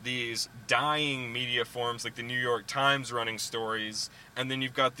got these dying media forms like the New York Times running stories, and then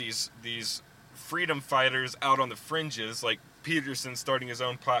you've got these freedom fighters out on the fringes like Peterson starting his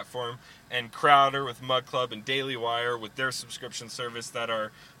own platform, and Crowder with Mud Club, and Daily Wire with their subscription service that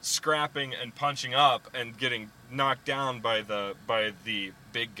are scrapping and punching up and getting knocked down by the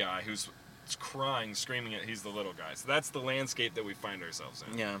big guy who's crying, screaming at he's the little guy. So that's the landscape that we find ourselves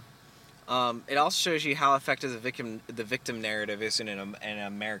in. Yeah. It also shows you how effective the victim narrative is in an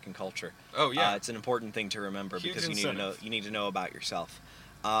American culture. Oh yeah, it's an important thing to remember. Huge because incentive. you need to know about yourself.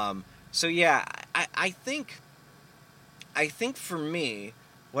 So yeah, I think for me,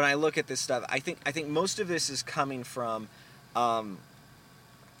 when I look at this stuff, I think most of this is coming from.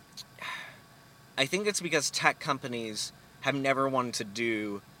 I think it's because tech companies have never wanted to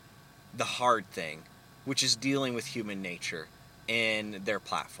do the hard thing, which is dealing with human nature in their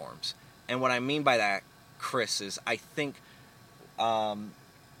platforms. And what I mean by that, Chris, is I think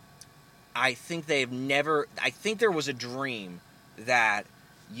they've never. I think there was a dream that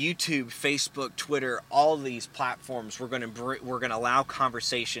YouTube, Facebook, Twitter, all of these platforms we're going to allow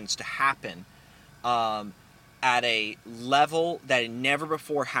conversations to happen at a level that had never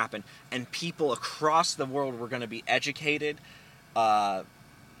before happened, and people across the world were going to be educated,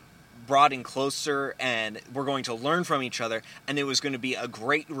 brought in closer, and we're going to learn from each other, and it was going to be a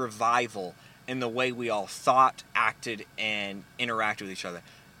great revival in the way we all thought, acted, and interacted with each other.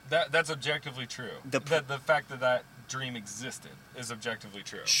 That's objectively true. The fact that dream existed is objectively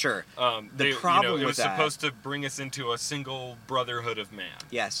true. Sure. The problem it was supposed to bring us into a single brotherhood of man.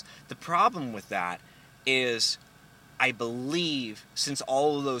 Yes. The problem with that is, I believe, since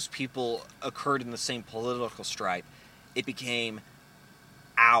all of those people occurred in the same political stripe, it became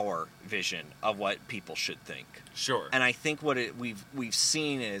our vision of what people should think. Sure. And I think what we've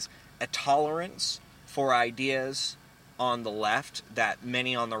seen is a tolerance for ideas on the left that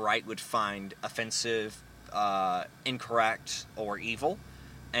many on the right would find offensive, incorrect, or evil,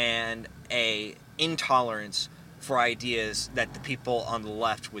 and a intolerance for ideas that the people on the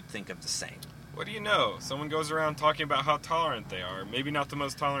left would think of the same. What do you know? Someone goes around talking about how tolerant they are. Maybe not the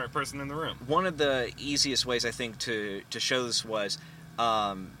most tolerant person in the room. One of the easiest ways, I think, to show this was,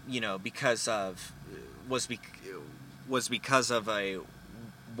 because of a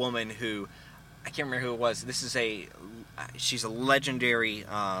woman who, I can't remember who it was. She's a legendary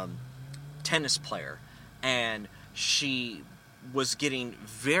tennis player, and she was getting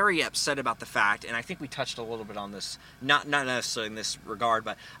very upset about the fact, and I think we touched a little bit on this, not necessarily in this regard,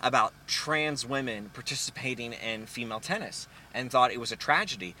 but about trans women participating in female tennis, and thought it was a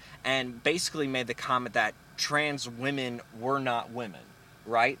tragedy, and basically made the comment that trans women were not women,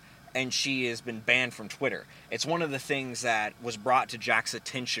 right? And she has been banned from Twitter. It's one of the things that was brought to Jack's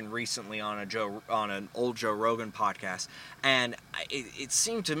attention recently on an old Joe Rogan podcast, and it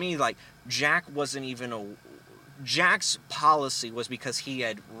seemed to me like Jack's policy was because he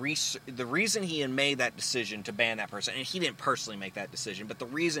had the reason he had made that decision to ban that person, and he didn't personally make that decision, but the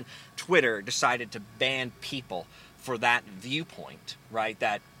reason Twitter decided to ban people for that viewpoint, right,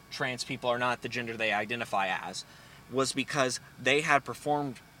 that trans people are not the gender they identify as, was because they had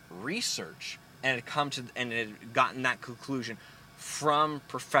performed research and had gotten that conclusion from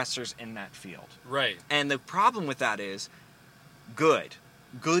professors in that field. Right. And the problem with that is, good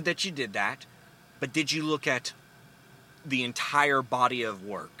that you did that, but did you look at the entire body of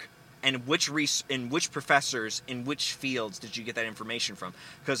work, and which professors in which fields did you get that information from?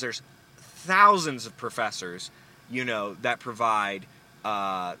 Because there's thousands of professors, that provide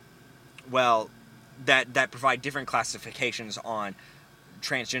that provide different classifications on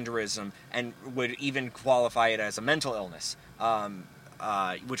transgenderism, and would even qualify it as a mental illness,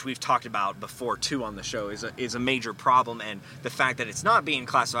 which we've talked about before too on the show, is a major problem. And the fact that it's not being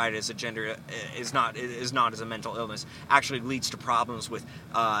classified as a gender is not as a mental illness actually leads to problems with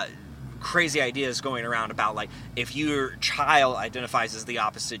crazy ideas going around about, like, if your child identifies as the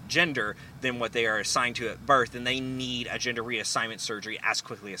opposite gender than what they are assigned to at birth, then they need a gender reassignment surgery as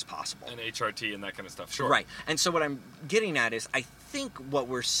quickly as possible. And HRT and that kind of stuff. Sure. Right. And so what I'm getting at is, I think what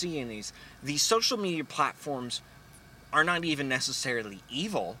we're seeing is these social media platforms are not even necessarily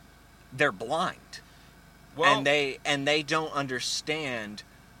evil. They're blind. Well, and they don't understand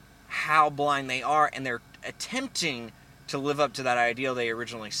how blind they are, and they're attempting to live up to that ideal they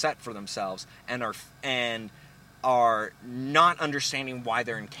originally set for themselves, and are not understanding why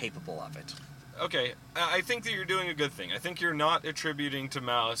they're incapable of it. Okay, I think that you're doing a good thing. I think you're not attributing to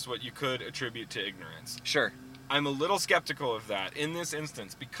malice what you could attribute to ignorance. Sure. I'm a little skeptical of that in this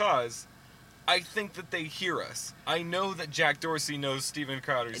instance, because I think that they hear us. I know that Jack Dorsey knows Steven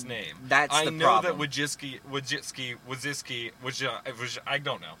Crowder's name. That's the problem. I know that I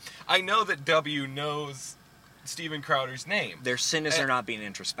don't know. I know that W knows Steven Crowder's name. Their sin is they're not being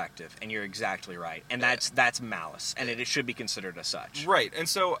introspective, and you're exactly right. And that's malice, and it should be considered as such. Right. And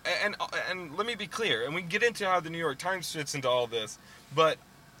so, and let me be clear, and we can get into how the New York Times fits into all this, but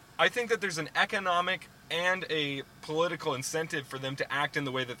I think that there's an economic and a political incentive for them to act in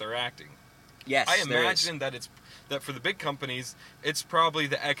the way that they're acting. Yes, I imagine that for the big companies, it's probably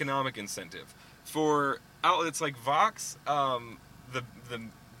the economic incentive. For outlets like Vox, the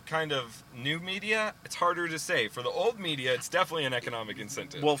kind of new media, it's harder to say. For the old media, it's definitely an economic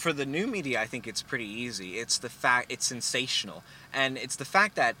incentive. Well, for the new media, I think it's pretty easy. It's sensational. And it's the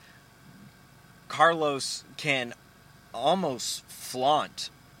fact that Carlos can almost flaunt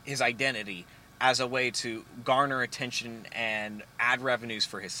his identity as a way to garner attention and add revenues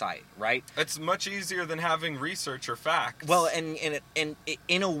for his site, right? It's much easier than having research or facts. Well, and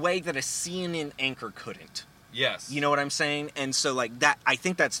in a way that a CNN anchor couldn't. Yes. You know what I'm saying? And so, like, that, I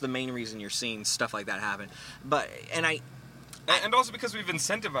think that's the main reason you're seeing stuff like that happen. But, and also because we've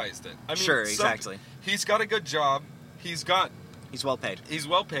incentivized it. I mean, sure, exactly. He's got a good job. He's well paid.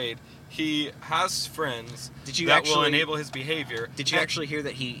 He has friends will enable his behavior. Did you actually hear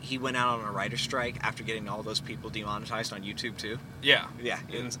that he went out on a writer's strike after getting all those people demonetized on YouTube too? Yeah. Yeah.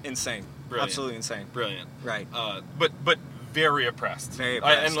 Insane. Brilliant. Absolutely insane. Brilliant. Right. But very oppressed. Very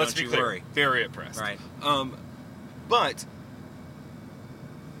oppressed. And let's be clear, worry. Very oppressed. Right. But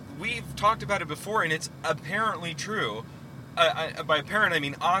we've talked about it before, and it's apparently true. By apparent, I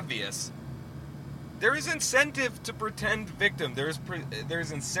mean obvious. There is incentive to pretend victim.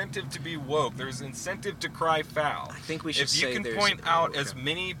 There's incentive to be woke. There's incentive to cry foul. I think we should say if you can point out as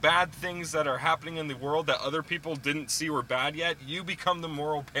many bad things that are happening in the world that other people didn't see were bad yet, you become the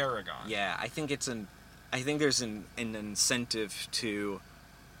moral paragon. Yeah, I think there's an incentive to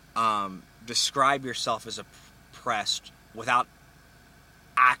describe yourself as oppressed without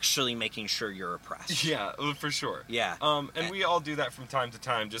actually making sure you're oppressed. Yeah, for sure. Yeah. And we all do that from time to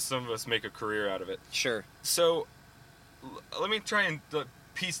time. Just some of us make a career out of it. Sure. So let me try and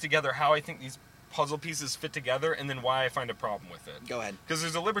piece together how I think these puzzle pieces fit together, and then why I find a problem with it. Go ahead. Because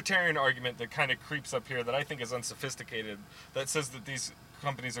there's a libertarian argument that kind of creeps up here that I think is unsophisticated, that says that these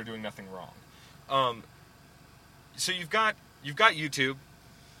companies are doing nothing wrong. So you've got YouTube,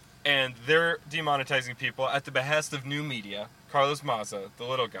 and they're demonetizing people at the behest of new media, Carlos Maza, the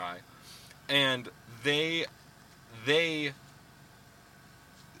little guy, and they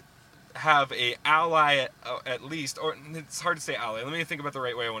have a ally at least, or it's hard to say ally. Let me think about the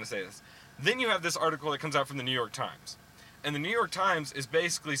right way I want to say this. Then you have this article that comes out from the New York Times. And the New York Times is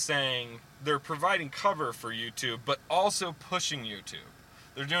basically saying they're providing cover for YouTube, but also pushing YouTube.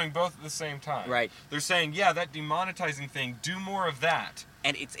 They're doing both at the same time. Right. They're saying, yeah, that demonetizing thing, do more of that.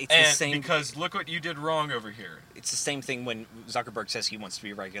 And it's the same... Because look what you did wrong over here. It's the same thing when Zuckerberg says he wants to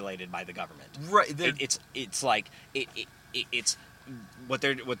be regulated by the government. Right. It's like... It's... What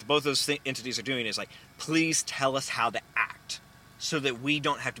both those entities are doing is like, please tell us how to act so that we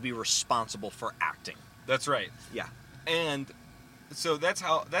don't have to be responsible for acting. That's right. Yeah. And so that's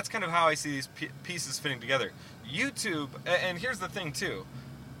kind of how I see these pieces fitting together. YouTube, and here's the thing too.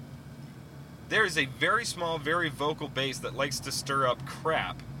 There is a very small, very vocal base that likes to stir up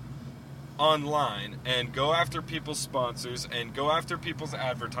crap online and go after people's sponsors and go after people's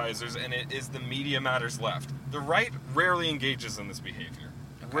advertisers, and it is the Media Matters left. The right rarely engages in this behavior.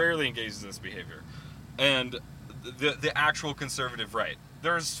 Okay. Rarely engages in this behavior. And the actual conservative right.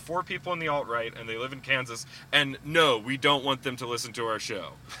 There's 4 people in the alt-right, and they live in Kansas, and no, we don't want them to listen to our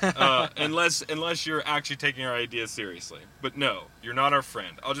show. Unless you're actually taking our ideas seriously. But no, you're not our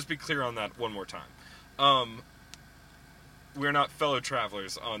friend. I'll just be clear on that one more time. We're not fellow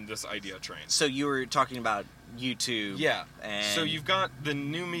travelers on this idea train. So you were talking about YouTube. Yeah. And... So you've got the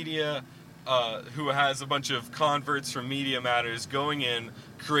new media who has a bunch of converts from Media Matters going in,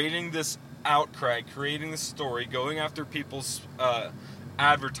 creating this outcry, creating this story, going after people's...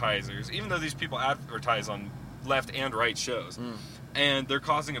 advertisers, even though these people advertise on left and right shows, and they're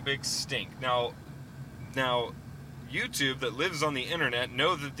causing a big stink. Now, YouTube that lives on the internet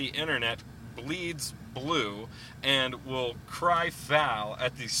know that the internet bleeds blue and will cry foul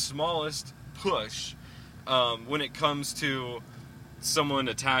at the smallest push when it comes to someone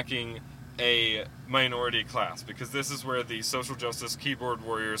attacking a minority class, because this is where the social justice keyboard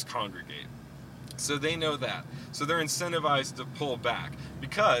warriors congregate. So they know that. So they're incentivized to pull back.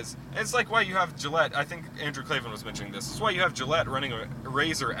 Because, and it's like why you have Gillette, I think Andrew Clavin was mentioning this, it's why you have Gillette running a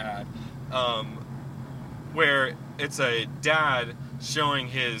razor ad where it's a dad showing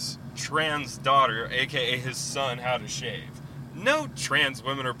his trans daughter, aka his son, how to shave. No trans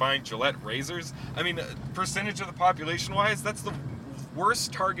women are buying Gillette razors. I mean, percentage of the population-wise, that's the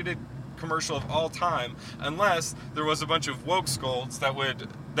worst targeted commercial of all time, unless there was a bunch of woke scolds that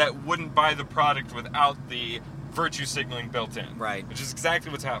wouldn't buy the product without the virtue signaling built in. Right. Which is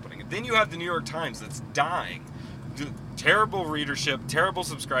exactly what's happening. And then you have the New York Times that's dying. Terrible readership, terrible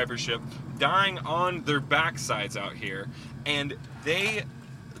subscribership, dying on their backsides out here, and they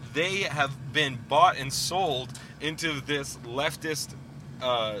have been bought and sold into this leftist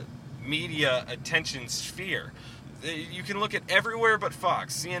media attention sphere. You can look at everywhere but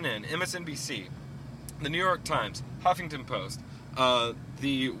Fox, CNN, MSNBC, the New York Times, Huffington Post,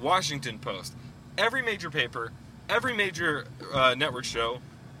 the Washington Post. Every major paper, every major network show,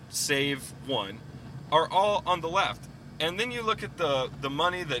 save one, are all on the left. And then you look at the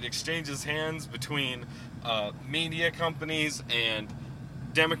money that exchanges hands between media companies and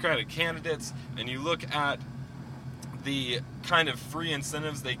Democratic candidates, and you look at the kind of free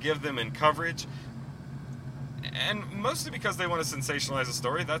incentives they give them in coverage. And mostly because they want to sensationalize a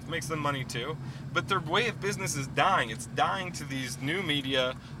story, that makes them money too. But their way of business is dying. It's dying to these new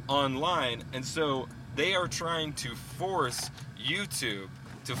media online. And so they are trying to force YouTube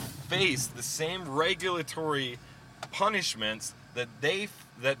to face the same regulatory punishments that they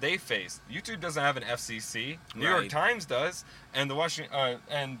face. YouTube doesn't have an FCC. New York Times does, and the Washington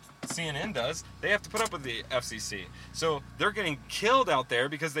and CNN does. They have to put up with the FCC. So they're getting killed out there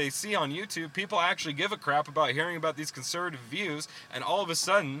because they see on YouTube people actually give a crap about hearing about these conservative views, and all of a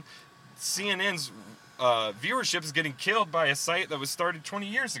sudden, CNN's viewership is getting killed by a site that was started 20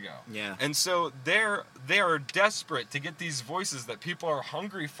 years ago. Yeah. And so they are desperate to get these voices that people are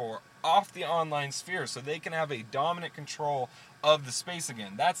hungry for off the online sphere so they can have a dominant control of the space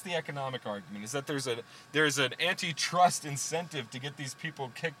again. That's the economic argument, is that there's an antitrust incentive to get these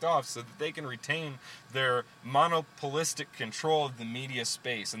people kicked off so that they can retain their monopolistic control of the media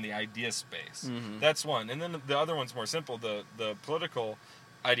space and the idea space. Mm-hmm. That's one. And then the other one's more simple. The political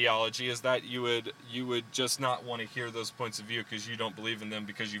ideology is that you would just not want to hear those points of view because you don't believe in them,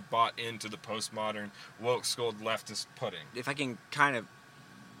 because you've bought into the postmodern woke scold leftist pudding. If I can kind of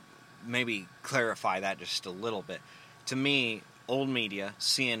maybe clarify that just a little bit. To me, old media,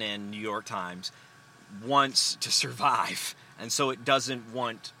 CNN, New York Times, wants to survive, and so it doesn't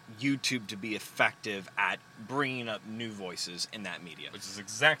want YouTube to be effective at bringing up new voices in that media. Which is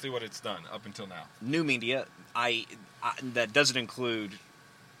exactly what it's done up until now. New media, that doesn't include,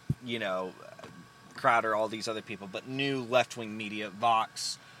 Crowder, all these other people, but new left-wing media,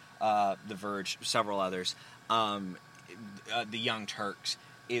 Vox, The Verge, several others, the Young Turks,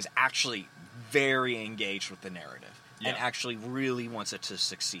 is actually very engaged with the narrative and actually really wants it to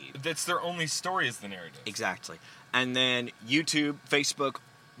succeed. That's their only story is the narrative. Exactly. And then YouTube, Facebook,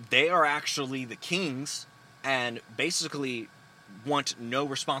 they are actually the kings and basically want no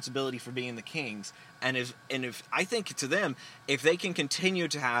responsibility for being the kings. And if I think to them, if they can continue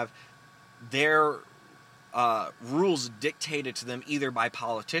to have their rules dictated to them either by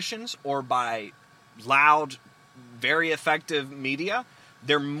politicians or by loud, very effective media,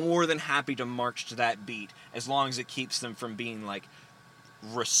 they're more than happy to march to that beat as long as it keeps them from being like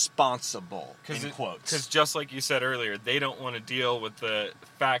responsible, in quotes. Because just like you said earlier, they don't want to deal with the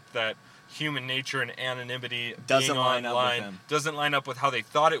fact that human nature and anonymity doesn't being line online up with them. Doesn't line up with how they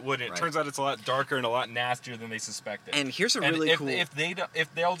thought it would, and it Right. turns out it's a lot darker and a lot nastier than they suspected. And here's a really cool...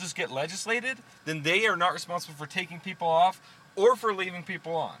 If they'll just get legislated, then they are not responsible for taking people off or for leaving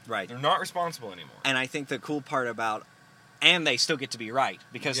people on. Right. They're not responsible anymore. And I think the cool part about... And they still get to be right,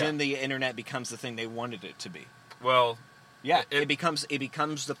 because Yeah. then the internet becomes the thing they wanted it to be. Well... Yeah, it becomes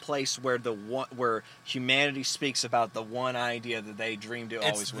the place where where humanity speaks about the one idea that they dreamed it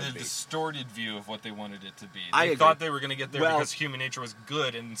always would be. It's the distorted view of what they wanted it to be. I They agree. thought they were going to get there Well, because human nature was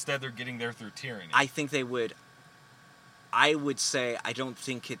good, and instead they're getting there through tyranny. I think they would... I would say I don't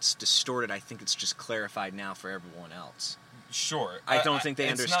think it's distorted. I think it's just clarified now for everyone else. Sure. I don't think they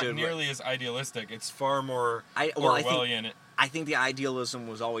it's understood It's not nearly as idealistic. It's far more Orwellian. I think the idealism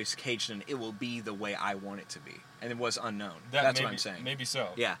was always caged in, it will be the way I want it to be. And it was unknown. That's what I'm saying. Maybe so.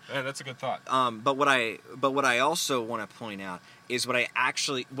 Yeah. That's a good thought. But what I also want to point out is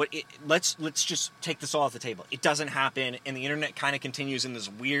let's just take this all off the table. It doesn't happen, and the internet kind of continues in this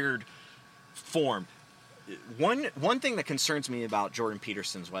weird form. One thing that concerns me about Jordan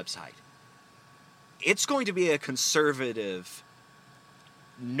Peterson's website, it's going to be a conservative,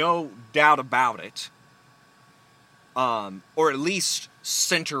 no doubt about it, or at least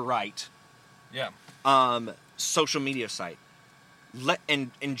center-right. Yeah. Social media site.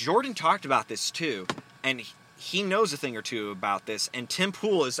 And Jordan talked about this too, and he knows a thing or two about this, and Tim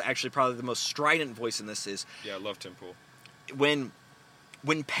Pool is actually probably the most strident voice in this. Yeah, I love Tim Pool. When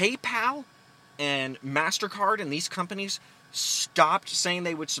PayPal and MasterCard and these companies stopped saying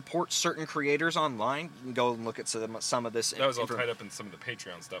they would support certain creators online, you can go and look at some of this. That was all tied up in some of the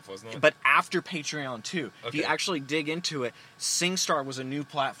Patreon stuff, wasn't it? But after Patreon too. Okay. If you actually dig into it, SingStar was a new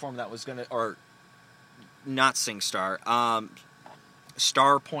platform that was going to... or not SingStar,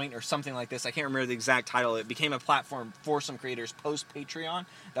 StarPoint or something like this. I can't remember the exact title. It became a platform for some creators post Patreon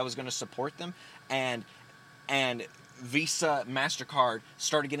that was going to support them, and Visa, MasterCard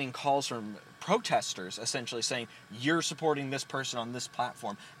started getting calls from protesters essentially saying, you're supporting this person on this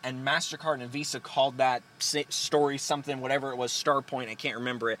platform, and MasterCard and Visa called that story something, whatever it was, StarPoint, I can't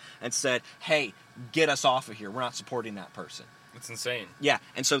remember it, and said, hey, get us off of here, we're not supporting that person. It's insane. Yeah,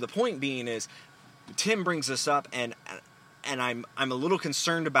 and so the point being is, Tim brings this up, and I'm a little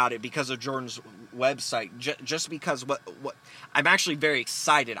concerned about it because of Jordan's website. Just because what I'm actually very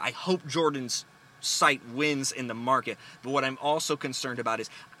excited. I hope Jordan's site wins in the market. But what I'm also concerned about is,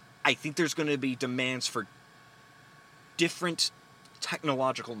 I think there's going to be demands for different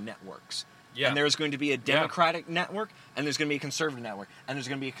technological networks. Yeah. And there's going to be a Democratic network, and there's going to be a conservative network, and there's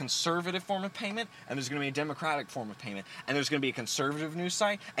going to be a conservative form of payment, and there's going to be a Democratic form of payment, and there's going to be a conservative news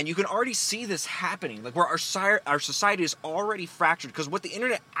site, and you can already see this happening, like where our society is already fractured, because what the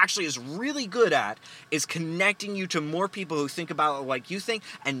internet actually is really good at is connecting you to more people who think about it like you think,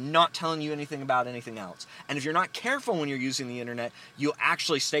 and not telling you anything about anything else. And if you're not careful when you're using the internet, you'll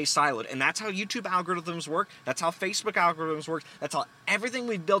actually stay siloed, and that's how YouTube algorithms work, that's how Facebook algorithms work, that's how everything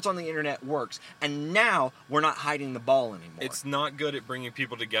we've built on the internet works. And now we're not hiding the ball anymore. It's not good at bringing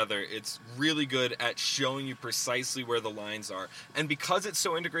people together. It's really good at showing you precisely where the lines are. And because it's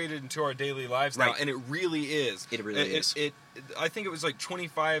so integrated into our daily lives now, and it really is. It really is. I think it was like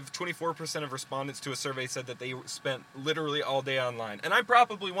 24% of respondents to a survey said that they spent literally all day online. And I'm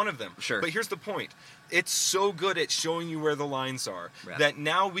probably one of them. Sure. But here's the point. It's so good at showing you where the lines are that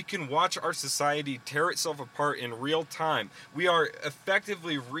now we can watch our society tear itself apart in real time. We are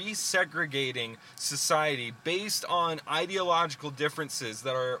effectively resegregating society based on ideological differences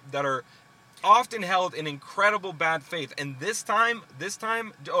that are often held in incredible bad faith. And this time,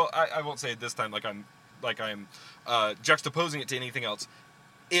 I won't say this time like I'm juxtaposing it to anything else.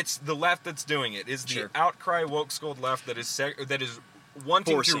 It's the left that's doing it. It's the outcry woke scold left that is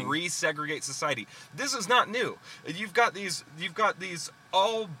wanting Forcing. to resegregate society. This is not new. You've got these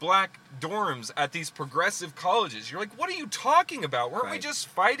all black dorms at these progressive colleges. You're like, what are you talking about? Weren't we just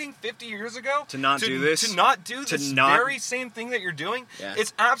fighting 50 years ago to not do this? To not do this very same thing that you're doing? Yeah.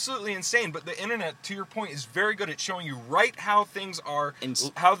 It's absolutely insane. But the internet, to your point, is very good at showing you right how things are,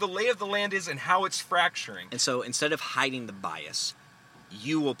 how the lay of the land is, and how it's fracturing. And so instead of hiding the bias,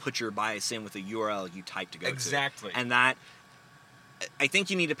 you will put your bias in with a URL you type to go to. Exactly. And that, I think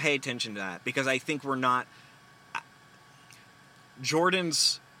you need to pay attention to that, because I think we're not...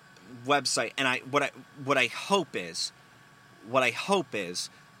 Jordan's website, and what I hope is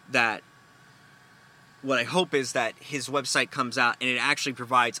that his website comes out and it actually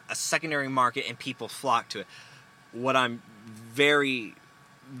provides a secondary market and people flock to it. What I'm very,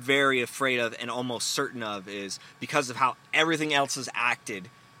 very afraid of and almost certain of is, because of how everything else has acted,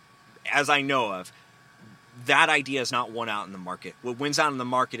 as I know of, that idea is not won out in the market. What wins out in the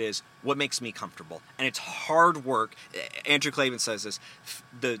market is what makes me comfortable. And it's hard work. Andrew Clavin says this.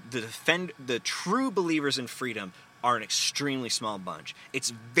 The true believers in freedom are an extremely small bunch. It's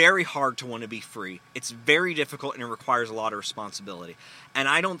very hard to want to be free. It's very difficult, and it requires a lot of responsibility. And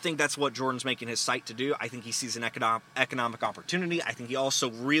I don't think that's what Jordan's making his site to do. I think he sees an economic opportunity. I think he also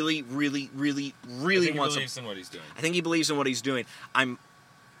really wants to... He believes in what he's doing. I think he believes in what he's doing. I'm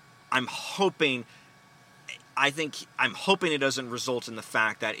hoping it doesn't result in the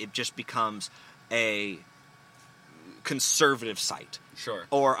fact that it just becomes a conservative site, sure,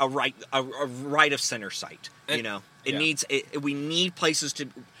 or a right of center site. We need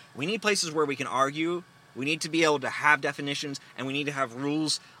places where we can argue. We need to be able to have definitions, and we need to have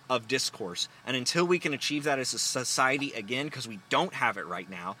rules of discourse. And until we can achieve that as a society again, because we don't have it right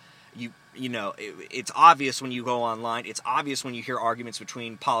now, it's obvious when you go online. It's obvious when you hear arguments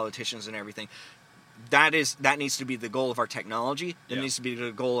between politicians and everything. That needs to be the goal of our technology. That needs to be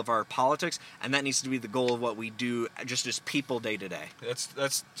the goal of our politics, and that needs to be the goal of what we do just as people day to day.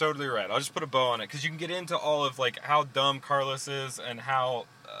 That's totally right. I'll just put a bow on it, because you can get into all of like how dumb Carlos is, and how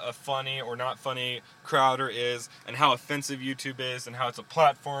funny or not funny Crowder is, and how offensive YouTube is, and how it's a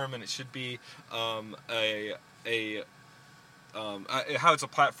platform and it should be how it's a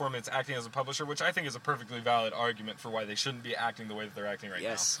platform and it's acting as a publisher, which I think is a perfectly valid argument for why they shouldn't be acting the way that they're acting right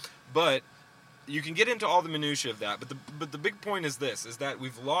now. But you can get into all the minutiae of that, but the big point is this, is that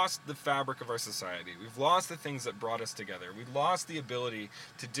we've lost the fabric of our society. We've lost the things that brought us together. We've lost the ability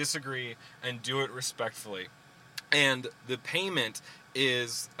to disagree and do it respectfully. And the payment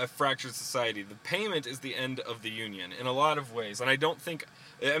is a fractured society. The payment is the end of the union in a lot of ways. And I don't think...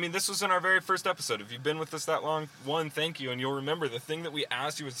 this was in our very first episode. If you've been with us that long, thank you. And you'll remember the thing that we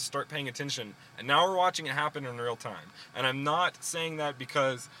asked you was to start paying attention. And now we're watching it happen in real time. And I'm not saying that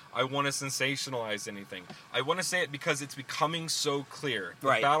because I want to sensationalize anything. I want to say it because it's becoming so clear.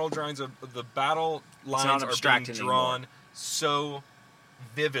 The battle lines are being drawn so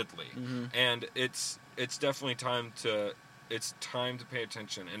vividly. Mm-hmm. And it's definitely time to pay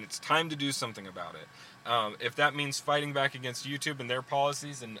attention, and it's time to do something about it. If that means fighting back against YouTube and their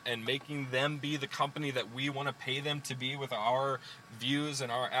policies and making them be the company that we want to pay them to be with our views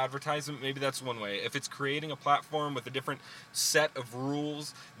and our advertisement, maybe that's one way. If it's creating a platform with a different set of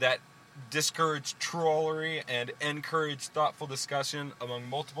rules that discourage trollery and encourage thoughtful discussion among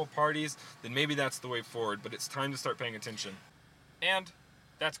multiple parties, then maybe that's the way forward. But it's time to start paying attention. And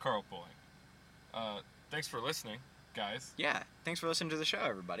that's carpooling. Thanks for listening, guys. Yeah, thanks for listening to the show,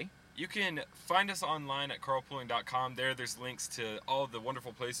 everybody. You can find us online at carpooling.com. There's links to all of the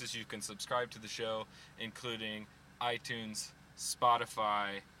wonderful places you can subscribe to the show, including iTunes,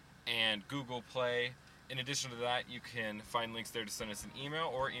 Spotify, and Google Play. In addition to that, you can find links there to send us an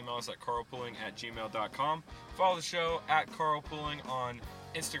email, or email us at carpooling@gmail.com. Follow the show at carpooling on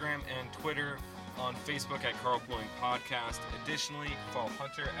Instagram and Twitter. On Facebook at Carpooling Podcast. Additionally, you can follow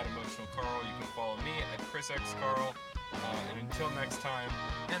Hunter at Emotional Carl. You can follow me at ChrisXCarl. And until next time.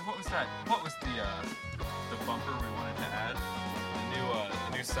 And what was that? What was the bumper we wanted to add?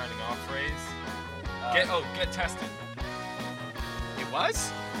 The new signing off phrase. Get tested. It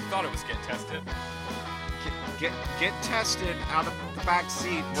was? I thought it was get tested. Get tested out of the back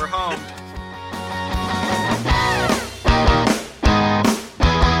seat. We're home.